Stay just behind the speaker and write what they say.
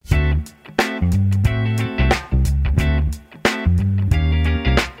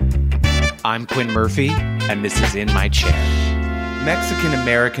I'm Quinn Murphy, and this is In My Chair.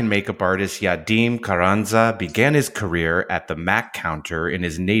 Mexican-American makeup artist Yadim Carranza began his career at the MAC counter in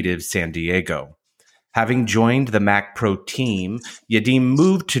his native San Diego. Having joined the MAC Pro team, Yadim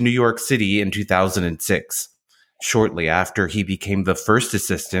moved to New York City in 2006. Shortly after, he became the first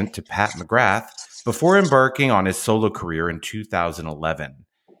assistant to Pat McGrath before embarking on his solo career in 2011.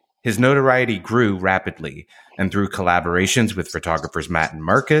 His notoriety grew rapidly, and through collaborations with photographers Mert and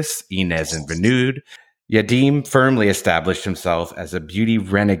Marcus, Inez and Vinoodh, Yadim firmly established himself as a beauty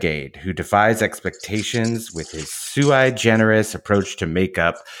renegade who defies expectations with his generis approach to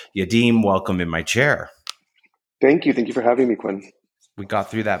makeup. Yadim, welcome in my chair. Thank you. Thank you for having me, Quinn. We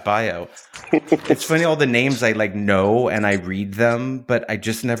got through that bio. It's funny, all the names I know and I read them, but I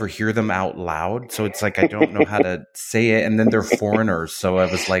just never hear them out loud. So it's like I don't know how to say it. And then they're foreigners. So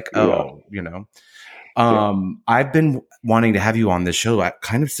I was like, I've been wanting to have you on this show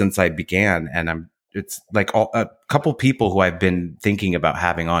kind of since I began. And it's like a couple people who I've been thinking about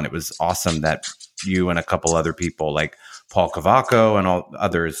having on. It was awesome that you and a couple other people like Paul Cavaco and all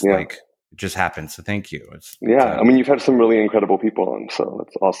others it just happened. So thank you. I mean, you've had some really incredible people on, so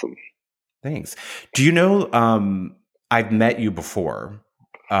that's awesome. Thanks. Do you know, I've met you before.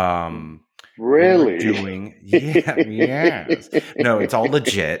 Really? Yes. No, it's all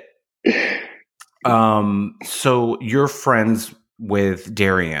legit. So you're friends with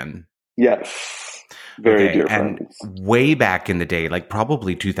Darian. Yes. Very dear friends. And way back in the day, like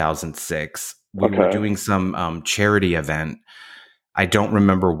probably 2006, we were doing some charity event. I don't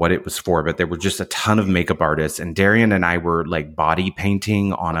remember what it was for, but there were just a ton of makeup artists, and Darian and I were like body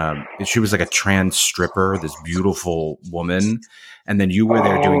painting on she was like a trans stripper, this beautiful woman. And then you were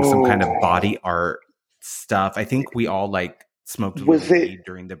there doing some kind of body art stuff. I think we all like smoked a little weed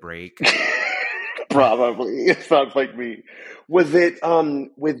during the break. Probably. It sounds like me. Was it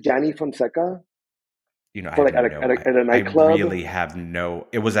with Gianni Fonseca? You know, at a nightclub? I really have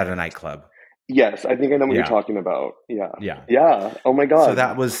it was at a nightclub. Yes, I think I know what you're talking about. Yeah. Oh my God. So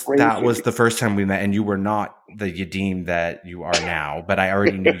that was the first time we met, and you were not the Yadim that you are now, but I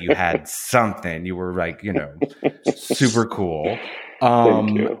already knew you had something. You were like, super cool.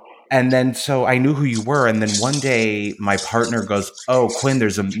 Thank you. And then so I knew who you were, and then one day my partner goes, "Oh, Quinn,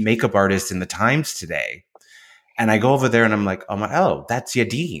 there's a makeup artist in the Times today." And I go over there and I'm like, oh, that's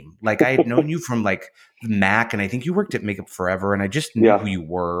Yadim. Like I had known you from like Mac, and I think you worked at Makeup Forever, and I just knew who you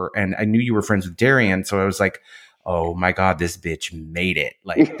were, and I knew you were friends with Darian. So I was like, oh my God, this bitch made it.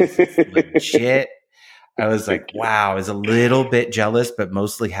 Like this is legit. I was like, wow, I was a little bit jealous, but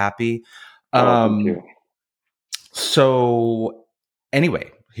mostly happy. Thank you. So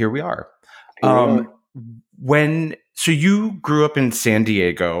anyway, here we are. So you grew up in San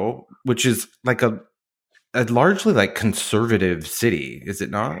Diego, which is like a largely like conservative city, is it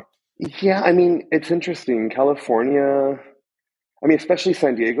not? Yeah, I mean, it's interesting. California, I mean, especially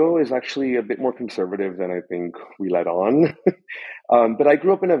San Diego is actually a bit more conservative than I think we let on. But I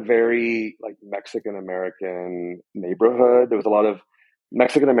grew up in a very like Mexican-American neighborhood. There was a lot of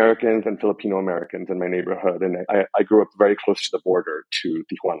Mexican-Americans and Filipino-Americans in my neighborhood. And I grew up very close to the border to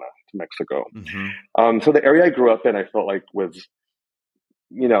Tijuana, to Mexico. Mm-hmm. So the area I grew up in, I felt like was,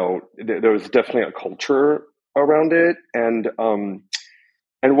 there was definitely a culture around it.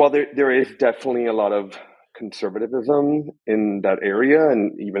 And while there is definitely a lot of conservatism in that area,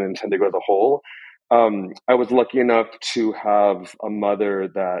 and even in San Diego as a whole, I was lucky enough to have a mother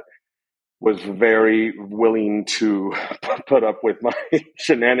that was very willing to put up with my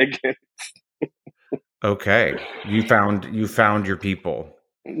shenanigans. Okay, you found your people.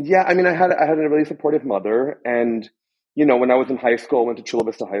 Yeah, I mean, I had a really supportive mother, and when I was in high school, I went to Chula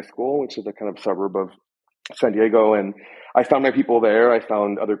Vista High School, which is a kind of suburb of San Diego, and I found my people there. I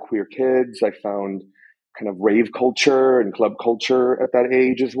found other queer kids. I found kind of rave culture and club culture at that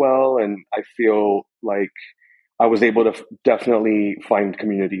age as well. And I feel like I was able to definitely find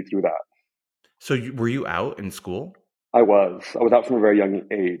community through that. So were you out in school? I was out from a very young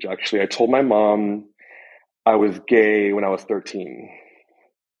age, actually. I told my mom I was gay when I was 13.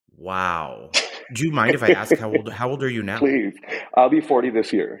 Wow. Do you mind if I ask how old are you now? Please. I'll be 40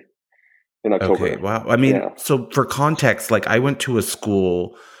 this year. In October. Okay, wow. I mean, So for context, like I went to a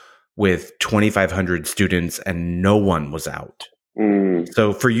school with 2,500 students and no one was out. Mm.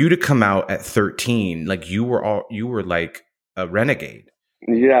 So for you to come out at 13, like you were like a renegade.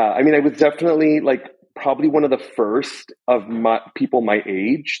 Yeah. I mean, I was definitely like probably one of the first of people my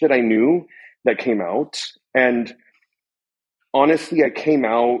age that I knew that came out. And honestly, I came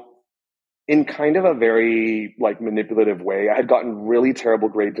out in kind of a very like manipulative way. I had gotten really terrible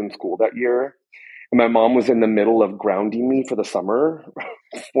grades in school that year. And my mom was in the middle of grounding me for the summer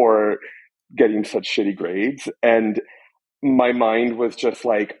for getting such shitty grades. And my mind was just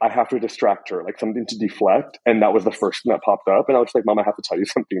like, I have to distract her, like something to deflect. And that was the first thing that popped up. And I was like, Mom, I have to tell you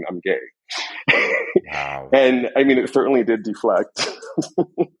something. I'm gay. Wow. And I mean, it certainly did deflect.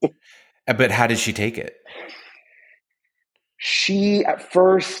 But how did she take it? She at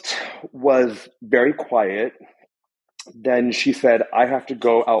first was very quiet. Then she said, I have to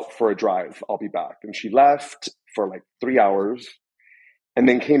go out for a drive. I'll be back. And she left for like 3 hours and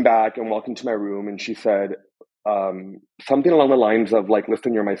then came back and walked into my room. And she said something along the lines of like,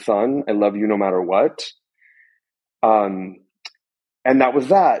 listen, you're my son. I love you no matter what. And that was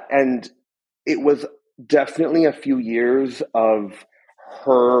that. And it was definitely a few years of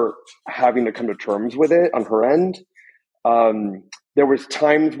her having to come to terms with it on her end. There was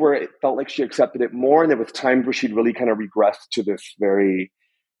times where it felt like she accepted it more, and there was times where she'd really kind of regressed to this very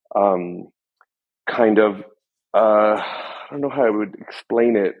kind of I don't know how I would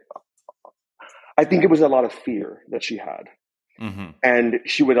explain it. I think it was a lot of fear that she had. Mm-hmm. And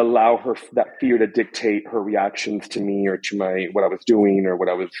she would allow that fear to dictate her reactions to me or to what I was doing or what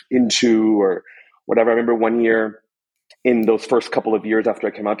I was into or whatever. I remember one year in those first couple of years after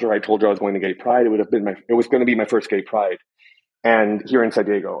I came out to her, I told her I was going to Gay Pride. It was going to be my first Gay Pride. And here in San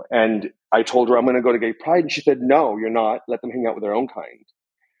Diego. And I told her I'm going to go to Gay Pride. And she said, no, you're not. Let them hang out with their own kind.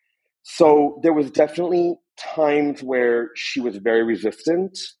 So there was definitely times where she was very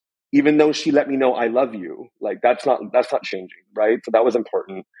resistant, even though she let me know, I love you. Like that's not changing. Right. So that was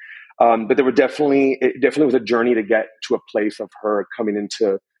important. But it definitely was a journey to get to a place of her coming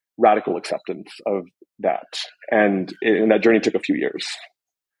into radical acceptance of that. And that journey took a few years.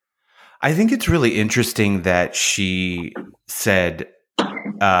 I think it's really interesting that she said,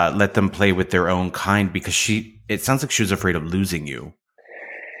 let them play with their own kind, because it sounds like she was afraid of losing you.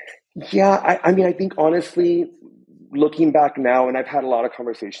 Yeah. I mean, I think honestly, looking back now, and I've had a lot of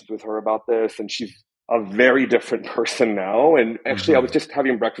conversations with her about this, and she's a very different person now. And actually, I was just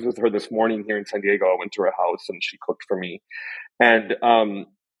having breakfast with her this morning here in San Diego. I went to her house and she cooked for me. And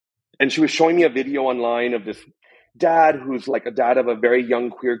she was showing me a video online of this dad who's like a dad of a very young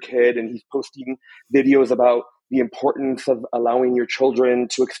queer kid, and he's posting videos about the importance of allowing your children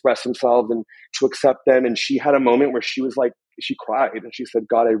to express themselves and to accept them. And she had a moment where she was like, she cried and she said,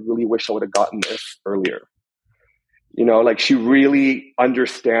 God, I really wish I would have gotten this earlier. You know, like she really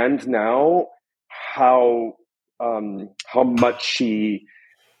understands now how much she,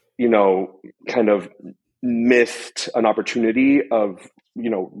 you know, kind of missed an opportunity of, you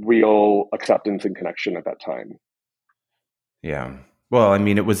know, real acceptance and connection at that time. Yeah. Well, I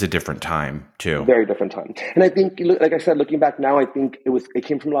mean, it was a different time too. Very different time. And I think, like I said, looking back now, I think it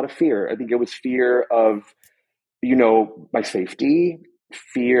came from a lot of fear. I think it was fear of, you know, my safety,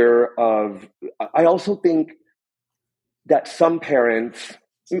 fear of, I also think that some parents,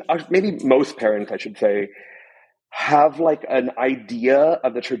 maybe most parents, I should say, have like an idea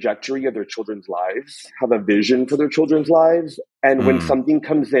of the trajectory of their children's lives, have a vision for their children's lives. And when something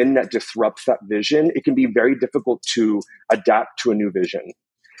comes in that disrupts that vision, it can be very difficult to adapt to a new vision,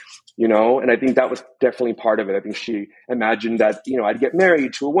 you know? And I think that was definitely part of it. I think she imagined that, you know, I'd get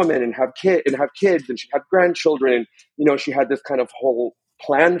married to a woman and have kids and she'd have grandchildren. And, you know, she had this kind of whole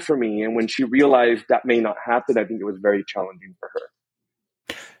plan for me. And when she realized that may not happen, I think it was very challenging for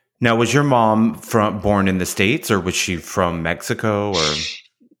her. Now, was your mom born in the States or was she from Mexico? Or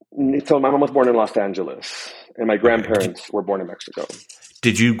so my mom was born in Los Angeles, and my grandparents were born in Mexico.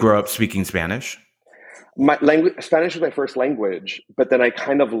 Did you grow up speaking Spanish? Spanish was my first language, but then I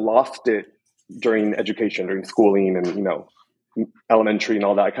kind of lost it during education, during schooling, and you know, elementary and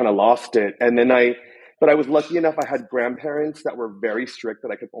all that. I kind of lost it, and then but I was lucky enough. I had grandparents that were very strict that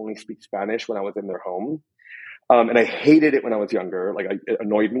I could only speak Spanish when I was in their home. And I hated it when I was younger. Like it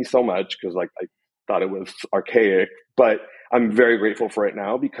annoyed me so much because like I thought it was archaic, but I'm very grateful for it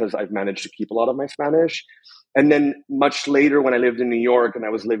now because I've managed to keep a lot of my Spanish. And then much later when I lived in New York and I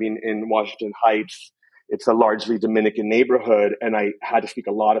was living in Washington Heights, it's a largely Dominican neighborhood, and I had to speak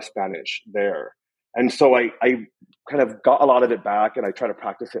a lot of Spanish there. And so I kind of got a lot of it back, and I try to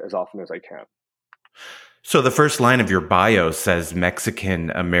practice it as often as I can. So the first line of your bio says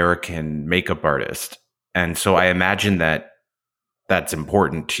Mexican-American makeup artist. And so I imagine that that's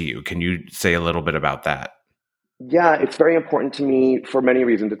important to you. Can you say a little bit about that? Yeah, it's very important to me for many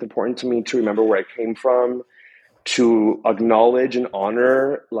reasons. It's important to me to remember where I came from, to acknowledge and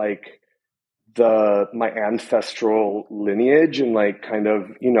honor like my ancestral lineage and like kind of,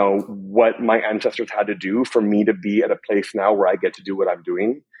 you know, what my ancestors had to do for me to be at a place now where I get to do what I'm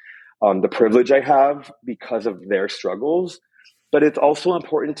doing. The privilege I have because of their struggles. But it's also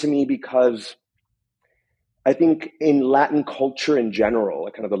important to me because I think in Latin culture in general,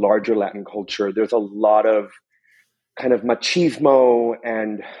 like kind of the larger Latin culture, there's a lot of kind of machismo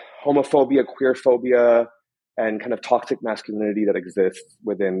and homophobia, queerphobia, and kind of toxic masculinity that exists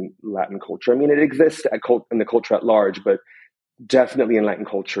within Latin culture. I mean, it exists in the culture at large, but definitely in Latin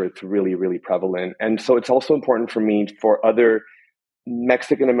culture, it's really, really prevalent. And so it's also important for me for other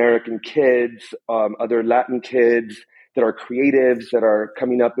Mexican American kids, other Latin kids that are creatives, that are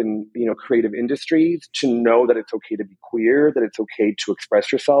coming up in creative industries, to know that it's okay to be queer, that it's okay to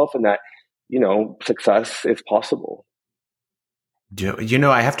express yourself, and that success is possible.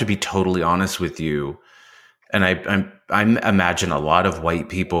 I have to be totally honest with you, and I imagine a lot of white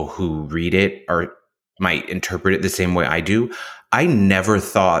people who read it might interpret it the same way I do. I never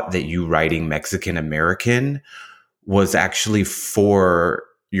thought that you writing Mexican American was actually for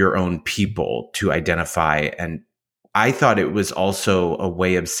your own people to identify. And I thought it was also a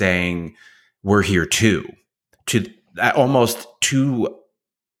way of saying we're here too, to almost to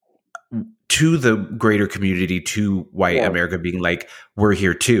the greater community, to white America, being like, we're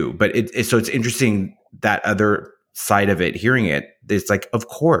here too. But so it's interesting, that other side of it, hearing it, it's like, of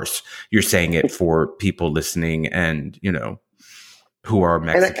course you're saying it for people listening and, who are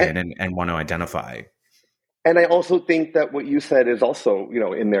Mexican and want to identify. And I also think that what you said is also,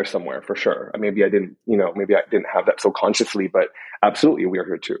 in there somewhere for sure. Maybe I didn't have that so consciously, but absolutely, we're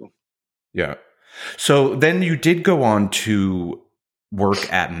here too. Yeah. So then you did go on to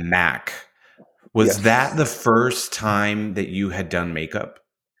work at MAC. Was that the first time that you had done makeup?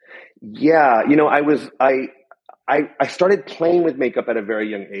 Yeah. I started playing with makeup at a very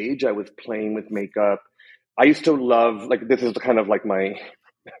young age. I was playing with makeup. I used to love, like, this is kind of like my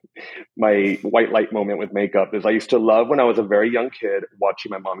white light moment with makeup, is I used to love, when I was a very young kid, watching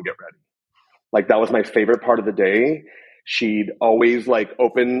my mom get ready. Like, that was my favorite part of the day. She'd always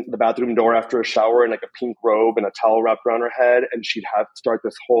open the bathroom door after a shower in a pink robe and a towel wrapped around her head. And she'd have to start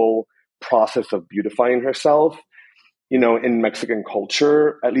this whole process of beautifying herself. In Mexican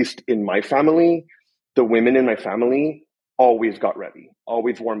culture, at least in my family, the women in my family always got ready,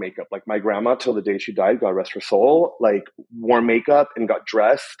 always wore makeup. Like, my grandma, till the day she died, God rest her soul, wore makeup and got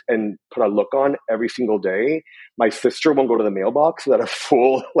dressed and put a look on every single day. My sister won't go to the mailbox without a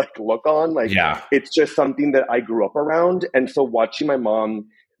full look on. It's just something that I grew up around. And so watching my mom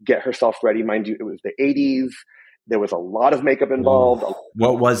get herself ready, mind you, it was the 80s. There was a lot of makeup involved.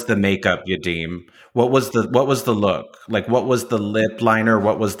 What was the makeup, Yadim? What was the look? What was the lip liner?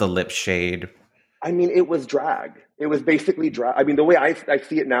 What was the lip shade? It was drag. It was basically drag. The way I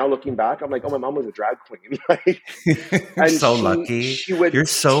see it now, looking back, I'm like, oh, my mom was a drag queen. You're so lucky. You're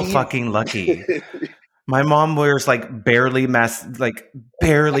so fucking lucky. My mom wears barely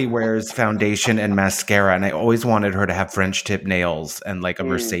wears foundation and mascara, and I always wanted her to have French tip nails and a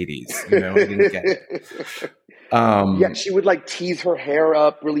Mercedes. I didn't get it. She would tease her hair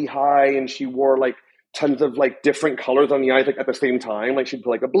up really high, and she wore tons of different colors on the eyes at the same time. She'd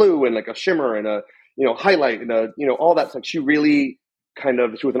put a blue and a shimmer and a highlight and a all that stuff. She really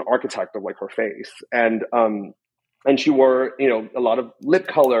she was an architect of her face, and she wore a lot of lip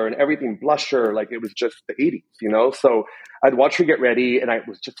color and everything, blusher. It was just the 80s, So I'd watch her get ready, and I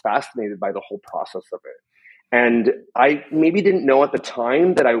was just fascinated by the whole process of it. And I maybe didn't know at the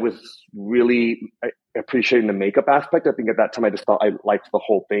time that I was really appreciating the makeup aspect. I think at that time I just thought I liked the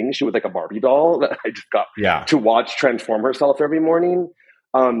whole thing. She was like a Barbie doll that I just got to watch transform herself every morning.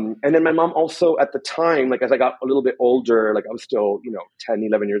 And then my mom also, at the time, as I got a little bit older, I was still, 10,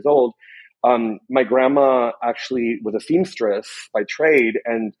 11 years old. My grandma actually was a seamstress by trade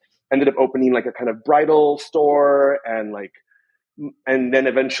and ended up opening a kind of bridal store, and then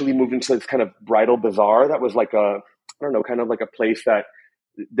eventually moved into this kind of bridal bazaar that was kind of a place that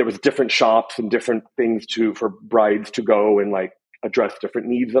there was different shops and different things for brides to go and address different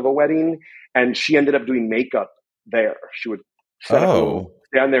needs of a wedding. And she ended up doing makeup there. She would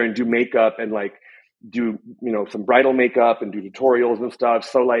stand there and do makeup and do, some bridal makeup and do tutorials and stuff.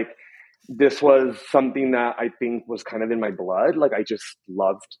 So this was something that I think was kind of in my blood. I just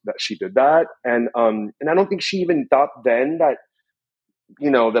loved that she did that. And I don't think she even thought then that,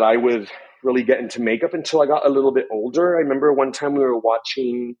 that I would really get into makeup until I got a little bit older. I remember one time we were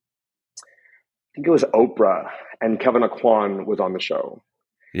watching, I think it was Oprah, and Kevin Aquan was on the show.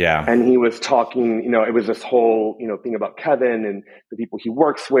 Yeah. And he was talking, it was this whole, thing about Kevin and the people he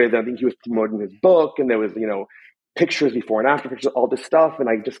works with. I think he was promoting his book, and there was, pictures before and after pictures, all this stuff. And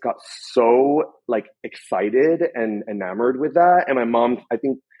I just got so excited and enamored with that. And my mom, I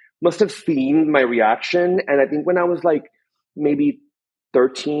think, must have seen my reaction. And I think when I was maybe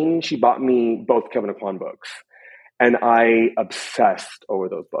 13, she bought me both Kevin Aquan books. And I obsessed over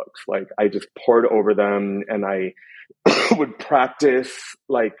those books. Like I just poured over them, and I would practice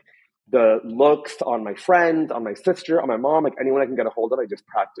like the looks on my friends, on my sister, on my mom, like anyone I can get a hold of. I just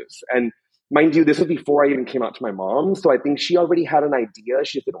practice. And mind you, this was before I even came out to my mom. So I think she already had an idea.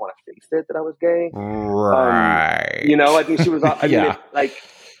 She just didn't want to face it that I was gay. Right. You know, I think she was, I mean, Yeah. like,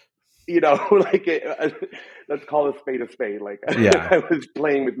 you know, like, let's call a spade a spade. Like, Yeah. I was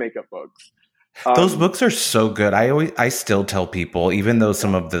playing with makeup books. Those books are so good. I still tell people, even though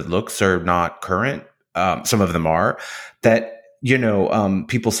some of the looks are not current, some of them are, that, you know,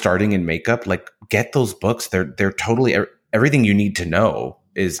 people starting in makeup, like, get those books. They're totally everything you need to know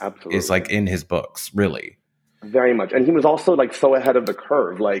is like in his books, really. Very much. And he was also like so ahead of the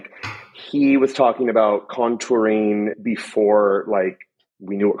curve. Like he was talking about contouring before like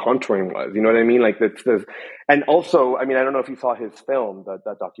we knew what contouring was. You know what I mean? Like this, and also, I mean, I don't know if you saw his film,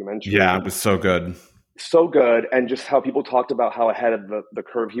 that documentary. Yeah, it was so good. So good. And just how people talked about how ahead of the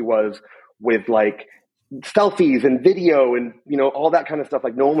curve he was with like selfies and video and, you know, all that kind of stuff.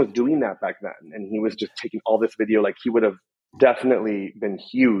 Like no one was doing that back then. And he was just taking all this video. Like he would have definitely been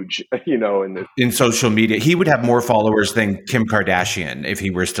huge, you know, in social media. He would have more followers than Kim Kardashian if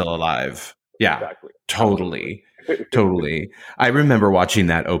he were still alive. Yeah, exactly. Totally. Totally. I remember watching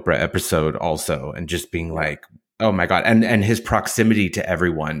that Oprah episode also and just being like, oh my God. And his proximity to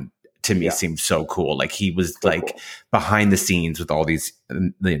everyone to me seemed so cool. Like he was so like cool. Behind the scenes with all these,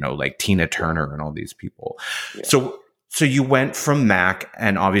 you know, like Tina Turner and all these people. Yeah. So you went from Mac,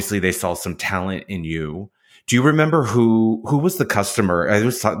 and obviously they saw some talent in you. Do you remember who was the customer? It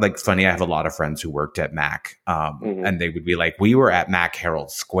was like funny. I have a lot of friends who worked at Mac, and they would be like, "We were at Mac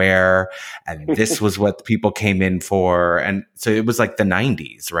Herald Square, and this was what people came in for." And so it was like the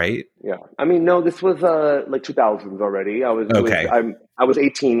 '90s, right? Yeah, I mean, no, this was like 2000s already. I was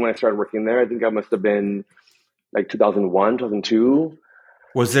 18 when I started working there. I think I must have been like 2001, 2002.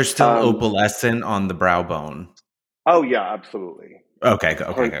 Was there still opalescent on the brow bone? Oh yeah, absolutely. Okay.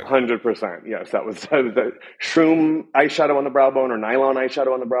 100%. Yes, that was the shroom eyeshadow on the brow bone or nylon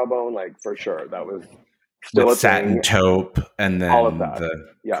eyeshadow on the brow bone, like for sure. That was still with a satin thing. taupe and then all of that.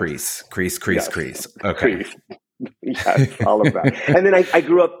 The crease. Okay. Crease. Yes, all of that. And then I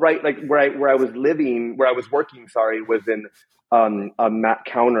grew up right like where I was working, was in a Mac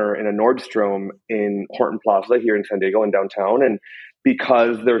counter in a Nordstrom in Horton Plaza here in San Diego in downtown. And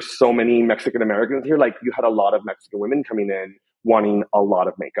because there's so many Mexican Americans here, like you had a lot of Mexican women coming in wanting a lot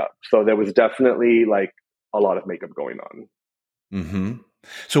of makeup. So there was definitely like a lot of makeup going on. Mm-hmm.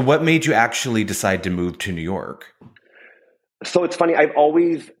 So what made you actually decide to move to New York? So it's funny. I've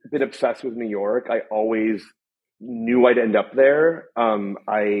always been obsessed with New York. I always knew I'd end up there.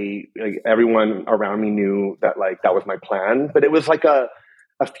 Everyone around me knew that like that was my plan, but it was like a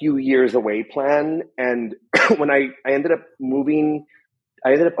few years away plan. And when I ended up moving,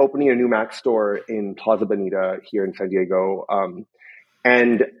 I ended up opening a new Mac store in Plaza Bonita here in San Diego.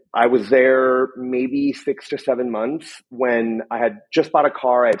 And I was there maybe 6 to 7 months when I had just bought a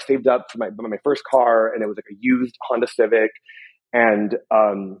car. I had saved up for my first car, and it was like a used Honda Civic. And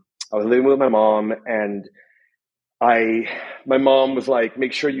I was living with my mom, and my mom was like,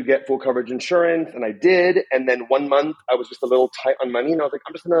 make sure you get full coverage insurance. And I did. And then 1 month I was just a little tight on money. And I was like,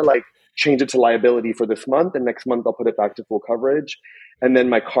 I'm just going to like change it to liability for this month. And next month I'll put it back to full coverage. And then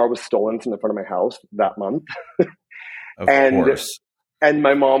my car was stolen from the front of my house that month. Of course. And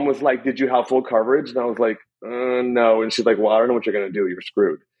my mom was like, did you have full coverage? And I was like, no. And she's like, well, I don't know what you're going to do. You're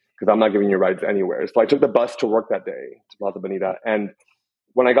screwed because I'm not giving you rides anywhere. So I took the bus to work that day to Plaza Bonita. And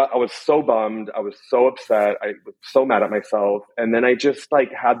when I was so bummed. I was so upset. I was so mad at myself. And then I just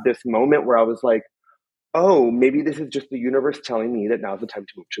like had this moment where I was like, oh, maybe this is just the universe telling me that now's the time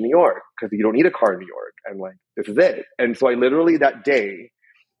to move to New York because you don't need a car in New York. And like, this is it. And so I literally that day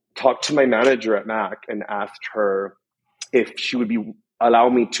talked to my manager at Mac and asked her if she would allow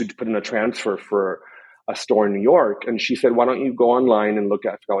me to put in a transfer for a store in New York. And she said, why don't you go online and look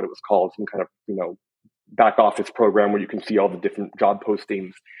at, I forgot what it was called, some kind of, back office program where you can see all the different job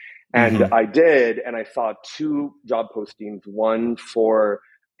postings. And I did. And I saw 2 job postings, one for,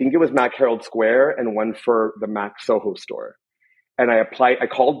 I think it was Mac Herald Square and one for the Mac Soho store. And I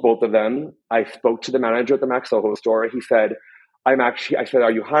called both of them. I spoke to the manager at the Mac Soho store. He said, I said,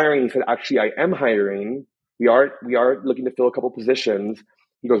 are you hiring? He said, actually, I am hiring. We are looking to fill a couple positions.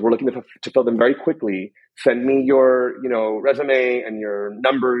 He goes, we're looking to fill them very quickly. Send me your, resume and your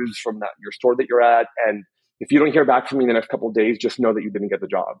numbers from your store that you're at. And if you don't hear back from me in the next couple of days, just know that you didn't get the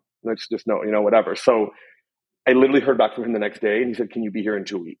job. Let's just know, whatever. So I literally heard back from him the next day, and he said, can you be here in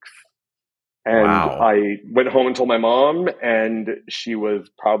 2 weeks? And wow. I went home and told my mom, and she was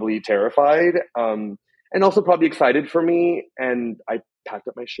probably terrified. And and also probably excited for me. And I packed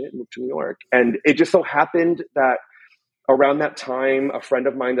up my shit and moved to New York. And it just so happened that around that time, a friend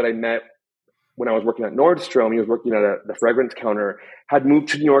of mine that I met when I was working at Nordstrom, he was working at the fragrance counter, had moved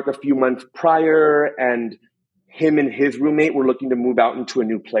to New York a few months prior, and him and his roommate were looking to move out into a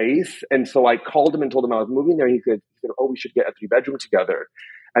new place. And so I called him and told him I was moving there. And he said, oh, we should get a 3-bedroom together.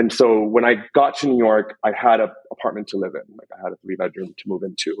 And so when I got to New York, I had an apartment to live in. Like I had a 3-bedroom to move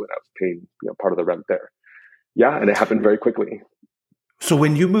into, and I was paying part of the rent there. Yeah, and it happened very quickly. So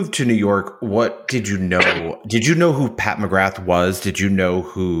when you moved to New York, what did you know? Did you know who Pat McGrath was? Did you know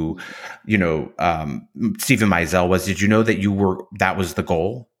who, Stephen Meisel was? Did you know that that was the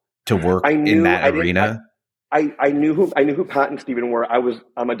goal, to work in that arena? I knew who Pat and Stephen were. I'm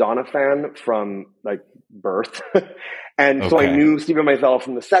a Madonna fan from like birth. And so I knew Stephen Meisel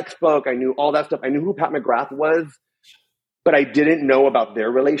from the Sex Book. I knew all that stuff. I knew who Pat McGrath was, but I didn't know about their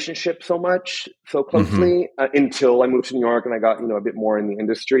relationship so closely until I moved to New York and I got, a bit more in the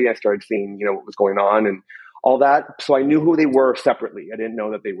industry. I started seeing, what was going on and all that. So I knew who they were separately. I didn't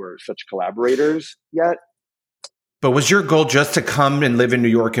know that they were such collaborators yet. But was your goal just to come and live in New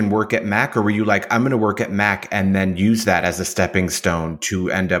York and work at MAC? Or were you like, I'm going to work at MAC and then use that as a stepping stone to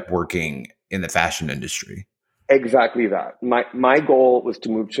end up working in the fashion industry? Exactly that. My goal was to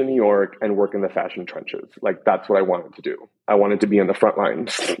move to New York and work in the fashion trenches. Like that's what I wanted to do. I wanted to be on the front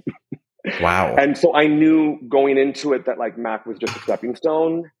lines. Wow. And so I knew going into it that like MAC was just a stepping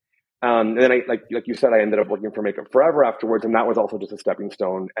stone. And then I, like you said, I ended up working for Makeup Forever afterwards. And that was also just a stepping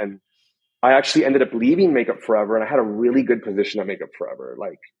stone. And I actually ended up leaving Makeup Forever, and I had a really good position at Makeup Forever.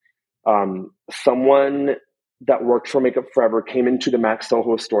 Like someone that worked for Makeup Forever came into the MAC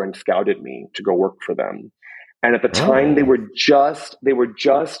Soho store and scouted me to go work for them. And at the time, they were just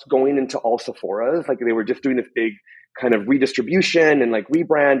going into all Sephoras. Like they were just doing this big kind of redistribution and like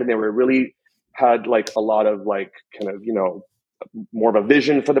rebrand, and they were really had like a lot of like kind of more of a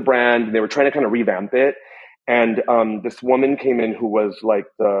vision for the brand, and they were trying to kind of revamp it. And this woman came in who was like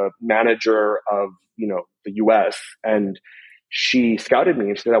the manager of the US, and she scouted me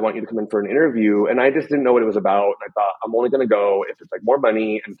and she said, I want you to come in for an interview. And I just didn't know what it was about. I thought, I'm only going to go if it's like more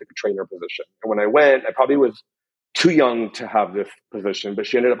money and it's like a trainer position. And when I went, I probably was too young to have this position, but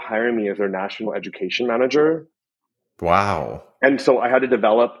she ended up hiring me as their national education manager. Wow. And so I had to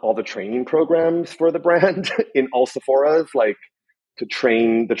develop all the training programs for the brand in all Sephoras, like to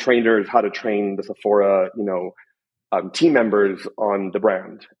train the trainers how to train the Sephora, team members on the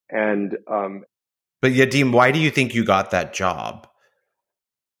brand. And but Yadim, why do you think you got that job?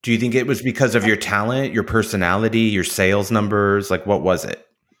 Do you think it was because of your talent, your personality, your sales numbers? Like, what was it?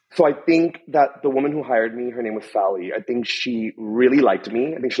 So I think that the woman who hired me, her name was Sally. I think she really liked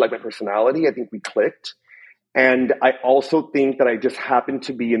me. I think she liked my personality. I think we clicked. And I also think that I just happened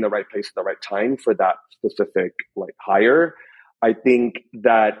to be in the right place at the right time for that specific like hire. I think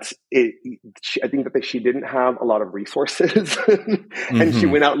that she didn't have a lot of resources and she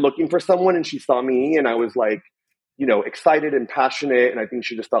went out looking for someone, and she saw me, and I was like, excited and passionate. And I think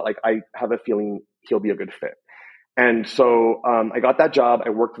she just thought like, I have a feeling he'll be a good fit. And so I got that job.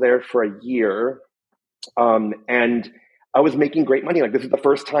 I worked there for a year, and I was making great money. Like this is the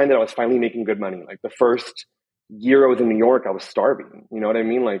first time that I was finally making good money. Like the first year I was in New York, I was starving. You know what I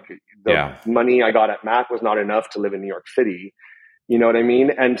mean? Like the money I got at MAC was not enough to live in New York City. You know what I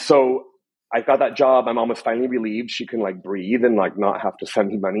mean? And so I got that job. My mom was finally relieved she can like breathe and like not have to send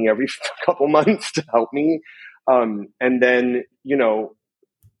me money every couple months to help me. And then,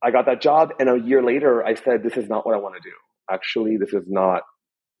 I got that job, and a year later I said, this is not what I want to do. Actually, this is not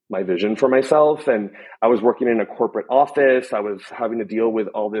my vision for myself. And I was working in a corporate office. I was having to deal with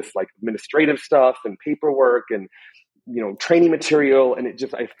all this like administrative stuff and paperwork and, training material. And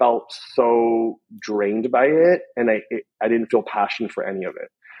I felt so drained by it. And I didn't feel passion for any of it.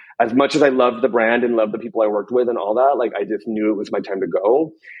 As much as I loved the brand and loved the people I worked with and all that, like I just knew it was my time to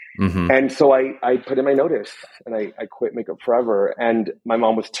go. And so I put in my notice and I quit Makeup Forever. And my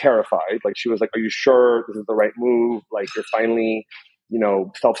mom was terrified. Like she was like, are you sure this is the right move? Like you're finally,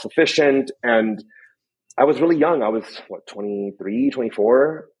 self-sufficient. And I was really young. I was 23,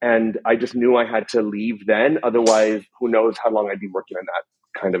 24. And I just knew I had to leave then. Otherwise, who knows how long I'd be working in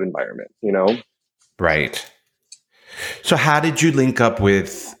that kind of environment, Right. So how did you link up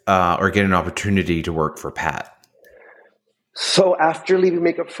with or get an opportunity to work for Pat? So after leaving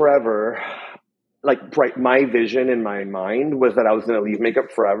Makeup Forever, my vision in my mind was that I was going to leave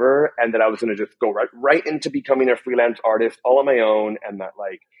Makeup Forever and that I was going to just go right into becoming a freelance artist all on my own, and that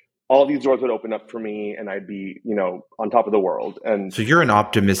like all these doors would open up for me and I'd be, on top of the world. And so you're an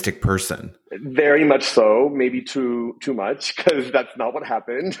optimistic person. Very much so, maybe too much, because that's not what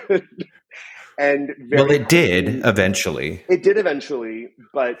happened. And Well, very it did quickly, eventually. it did eventually,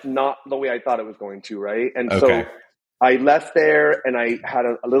 but not the way I thought it was going to, right? And Okay. so I left there and I had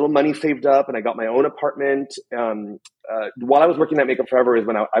a little money saved up and I got my own apartment. While I was working at Makeup Forever is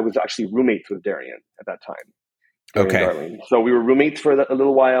when I was actually roommates with Darian at that time. Darian Okay. Darling. So we were roommates for a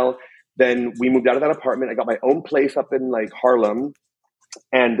little while. Then we moved out of that apartment. I got my own place up in like Harlem.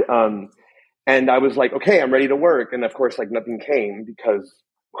 And I was like, okay, I'm ready to work. And of course, like nothing came because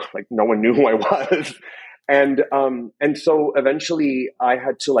like no one knew who I was. And so eventually I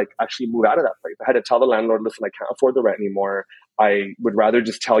had to like actually move out of that place. I had to tell the landlord, listen, I can't afford the rent anymore. I would rather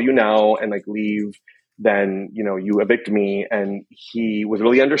just tell you now and like leave than, you know, you evict me. And he was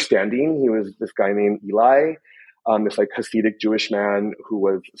really understanding. He was this guy named Eli, this like Hasidic Jewish man who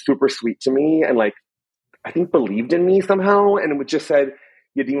was super sweet to me and like, I think believed in me somehow. And it just said,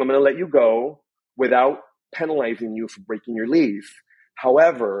 Yadim, I'm going to let you go without penalizing you for breaking your lease.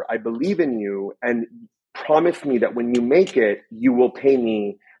 However, I believe in you and promise me that when you make it, you will pay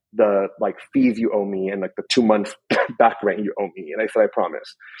me the like fees you owe me and like the 2 months back rent you owe me. And I said, I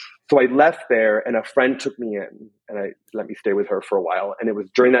promise. So I left there and a friend took me in and I let me stay with her for a while. And it was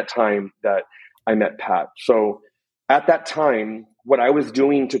during that time that I met Pat. So at that time, what I was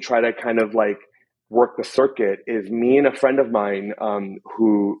doing to try to kind of like work the circuit is me and a friend of mine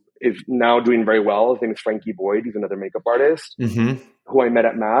who is now doing very well. His name is Frankie Boyd. He's another makeup artist who I met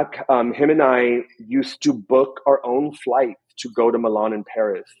at MAC. Him and I used to book our own flights to go to Milan and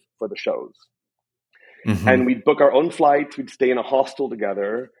Paris for the shows. And we'd book our own flights. We'd stay in a hostel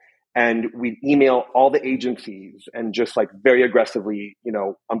together and we'd email all the agencies and just like very aggressively, you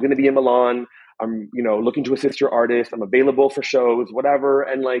know, I'm going to be in Milan. I'm, you know, looking to assist your artist. I'm available for shows, whatever.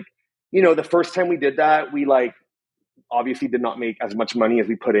 And like, you know, the first time we did that, we like obviously did not make as much money as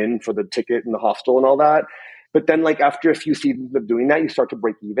we put in for the ticket and the hostel and all that. But then like after a few seasons of doing that, you start to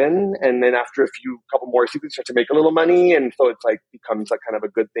break even. And then after a couple more seasons, you start to make a little money. And so it's like becomes like kind of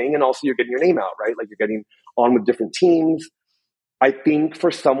a good thing. And also you're getting your name out, right? Like you're getting on with different teams. I think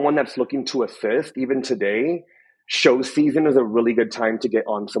for someone that's looking to assist, even today, show season is a really good time to get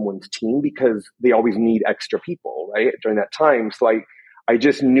on someone's team because they always need extra people, right? During that time. So I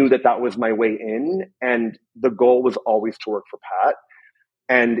just knew that that was my way in. And the goal was always to work for Pat.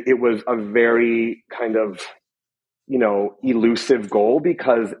 And it was a very kind of, you know, elusive goal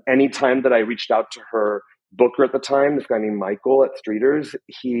because anytime that I reached out to her booker at the time, this guy named Michael at Streeters,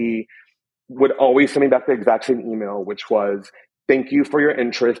 he would always send me back the exact same email, which was, thank you for your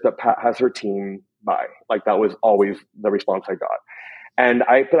interest, but Pat has her team. Bye. Like that was always the response I got.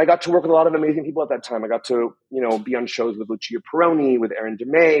 But I got to work with a lot of amazing people at that time. I got to, you know, be on shows with Lucia Peroni, with Aaron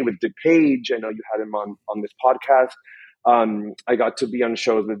DeMay, with Dick Page. I know you had him on this podcast. I got to be on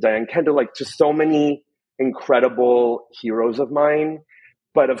shows with Diane Kendall, like just so many incredible heroes of mine.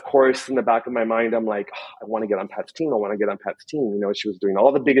 But of course, in the back of my mind, I'm like, I want to get on Pat's team. I want to get on Pat's team. You know, she was doing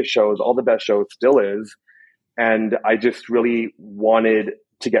all the biggest shows, all the best shows, still is. And I just really wanted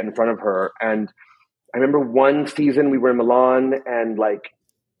to get in front of her. And I remember one season we were in Milan and like,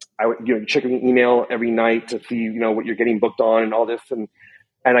 I would, you know, checking an email every night to see, you know, what you're getting booked on and all this. And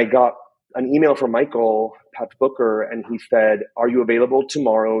I got an email from Michael, Pat's booker, and he said, are you available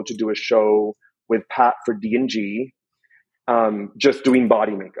tomorrow to do a show with Pat for D&G? Just doing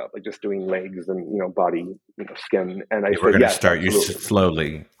body makeup, like just doing legs and, you know, body, you know, skin. And I said, we're going to yes, start absolutely. you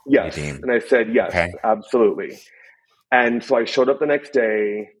slowly. Yes. Yadim. And I said, yes, okay, absolutely. And so I showed up the next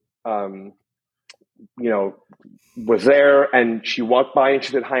day, you know, was there and she walked by and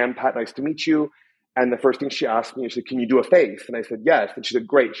she said, hi, I'm Pat. Nice to meet you. And the first thing she asked me, she said, can you do a face? And I said, yes. And she said,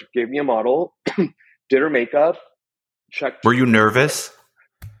 great. She gave me a model, did her makeup, checked. Were you nervous?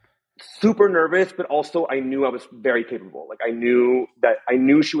 Super nervous, but also I knew I was very capable. Like I knew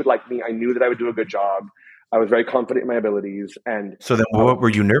she would like me. I knew that I would do a good job. I was very confident in my abilities. And so then what were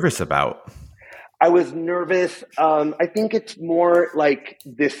you nervous about? I was nervous. I think it's more like,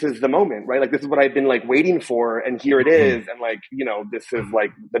 this is the moment, right? Like this is what I've been like waiting for. And here it is. And like, you know, this is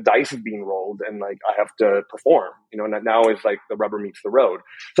like the dice is being rolled and like, I have to perform, you know, and now is like the rubber meets the road.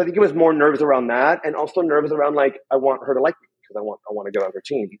 So I think it was more nervous around that. And also nervous around like, I want her to like me because I want to get on her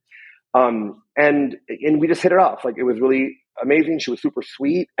team. And we just hit it off. Like it was really amazing. She was super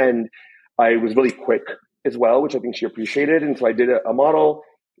sweet and I was really quick as well, which I think she appreciated. And so I did a model,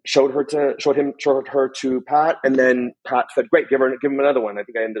 showed her to Pat, and then Pat said, "Great, give him another one." I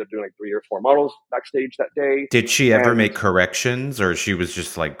think I ended up doing like 3 or 4 models backstage that day. Did she ever And make corrections, or she was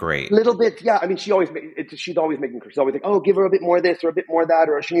just like, great? little bit, yeah. I mean, she's always making. She's always like, "Oh, give her a bit more of this or a bit more of that,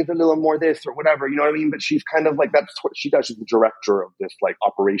 or she needs a little more of this or whatever." You know what I mean? But she's kind of like, that's what she does. She's the director of this like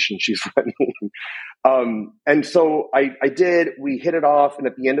operation she's running. And so I did. We hit it off, and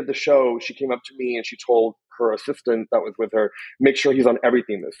at the end of the show, she came up to me and she told her assistant that was with her, "Make sure he's on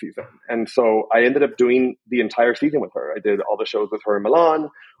everything this season." And so I ended up doing the entire season with her. I did all the shows with her in Milan,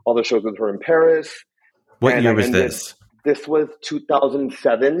 all the shows with her in Paris. What year was this? This was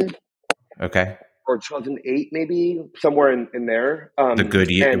 2007. Okay. Or 2008, maybe somewhere in there.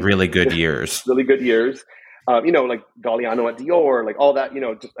 The really good years. Really good years. Like Galliano at Dior, like all that,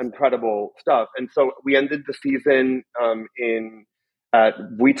 just incredible stuff. And so we ended the season at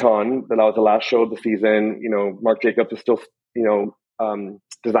Vuitton. That was the last show of the season. Marc Jacobs was still,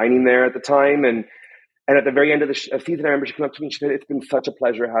 designing there at the time. And at the very end of the season, I remember she came up to me and she said, "It's been such a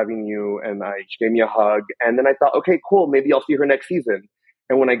pleasure having you." And she gave me a hug. And then I thought, okay, cool. Maybe I'll see her next season.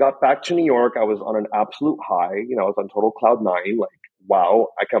 And when I got back to New York, I was on an absolute high. I was on total cloud 9. Like, wow,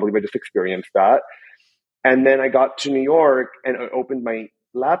 I can't believe I just experienced that. And then I got to New York and I opened my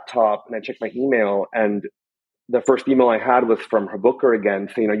laptop and I checked my email. And the first email I had was from her booker again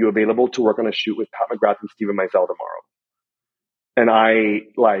saying, "Are you available to work on a shoot with Pat McGrath and Stephen Meisel tomorrow?" And I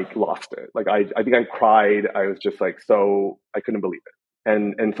lost it. Like, I think I cried. I was just like, so I couldn't believe it.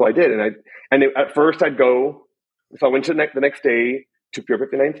 And so I did. At first I'd go, so I went to the next day to Pier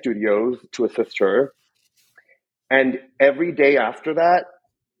 59 Studios to assist her. And every day after that,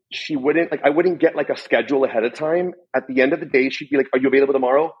 I wouldn't get like a schedule ahead of time. At the end of the day, she'd be like, "Are you available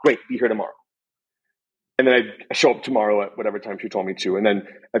tomorrow? Great, be here tomorrow." And then I'd show up tomorrow at whatever time she told me to. And then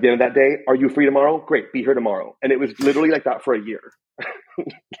at the end of that day, "Are you free tomorrow? Great, be here tomorrow." And it was literally like that for a year.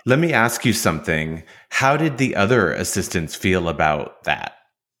 Let me ask you something. How did the other assistants feel about that?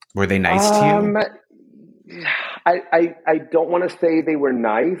 Were they nice to you? I don't want to say they were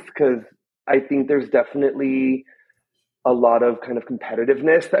nice, because I think there's definitely a lot of kind of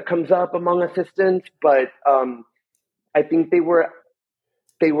competitiveness that comes up among assistants, but I think they were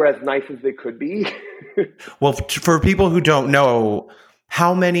as nice as they could be. Well, for people who don't know,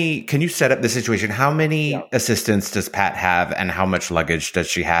 can you set up the situation? How many assistants does Pat have, and how much luggage does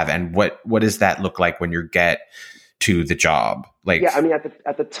she have? And what does that look like when you get to the job? Like, yeah, I mean,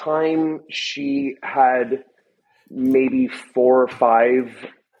 at the time she had maybe 4 or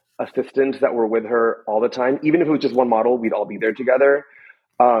 5 assistants that were with her all the time. Even if it was just one model, we'd all be there together.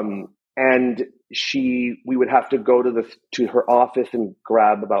 And we would have to go to her office and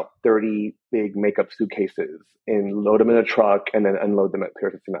grab about 30 big makeup suitcases and load them in a truck and then unload them at Pier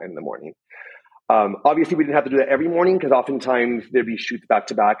 59 in the morning. Obviously, we didn't have to do that every morning, because oftentimes there'd be shoots back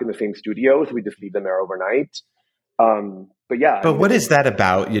to back in the same studio, so we just leave them there overnight. But yeah. But what is that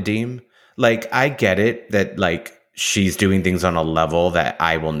about, Yadim? Like, I get it that like she's doing things on a level that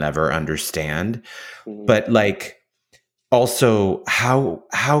I will never understand, but like, also,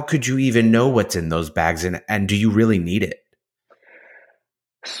 how could you even know what's in those bags, and do you really need it?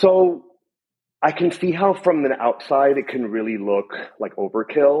 So I can see how from the outside it can really look like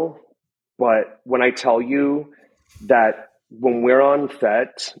overkill, but when I tell you that when we were on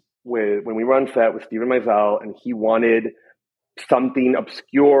set with Stephen Meisel and he wanted something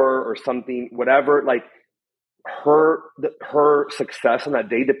obscure or something whatever, like her success on that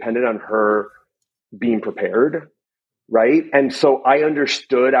day depended on her being prepared. Right. And so I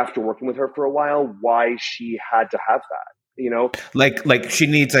understood after working with her for a while why she had to have that, Like she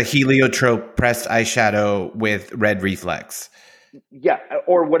needs a heliotrope pressed eyeshadow with red reflex. Yeah.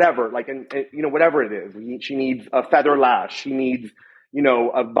 Or whatever, like, and whatever it is. She needs a feather lash. She needs,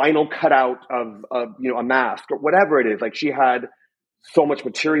 a vinyl cutout of a mask or whatever it is. Like, she had so much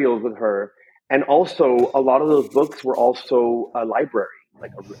materials with her. And also a lot of those books were also a library,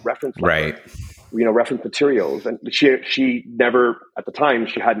 like a reference library. Right. Reference materials. And she never, at the time,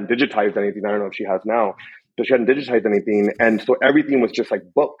 she hadn't digitized anything. I don't know if she has now, but she hadn't digitized anything. And so everything was just like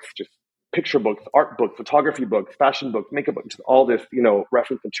books, just picture books, art books, photography books, fashion books, makeup books, just all this,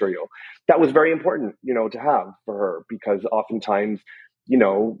 reference material. That was very important, to have for her, because oftentimes,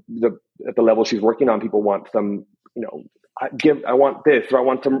 at the level she's working on, people want some, I want this, or I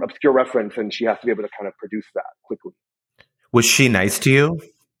want some obscure reference, and she has to be able to kind of produce that quickly. Was she nice to you?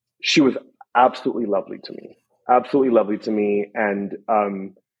 She was absolutely lovely to me. And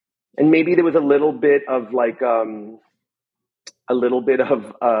maybe there was a little bit of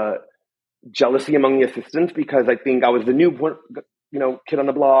jealousy among the assistants, because I think I was the new, kid on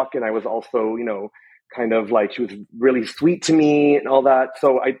the block. And I was also, kind of like she was really sweet to me and all that.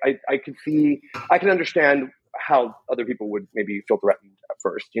 So I could see, I can understand how other people would maybe feel threatened at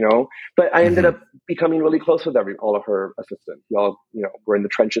first, but I ended up becoming really close with all of her assistants. We all, were in the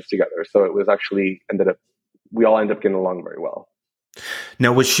trenches together. So it was actually we all ended up getting along very well.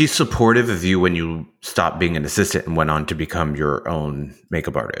 Now, was she supportive of you when you stopped being an assistant and went on to become your own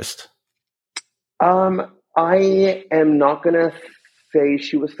makeup artist? I am not going to say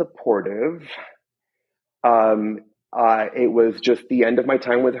she was supportive. It was just the end of my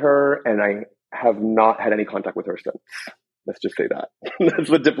time with her, and I have not had any contact with her since. Let's just say that. That's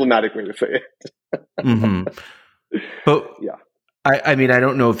the diplomatic way to say it. But yeah. I mean, I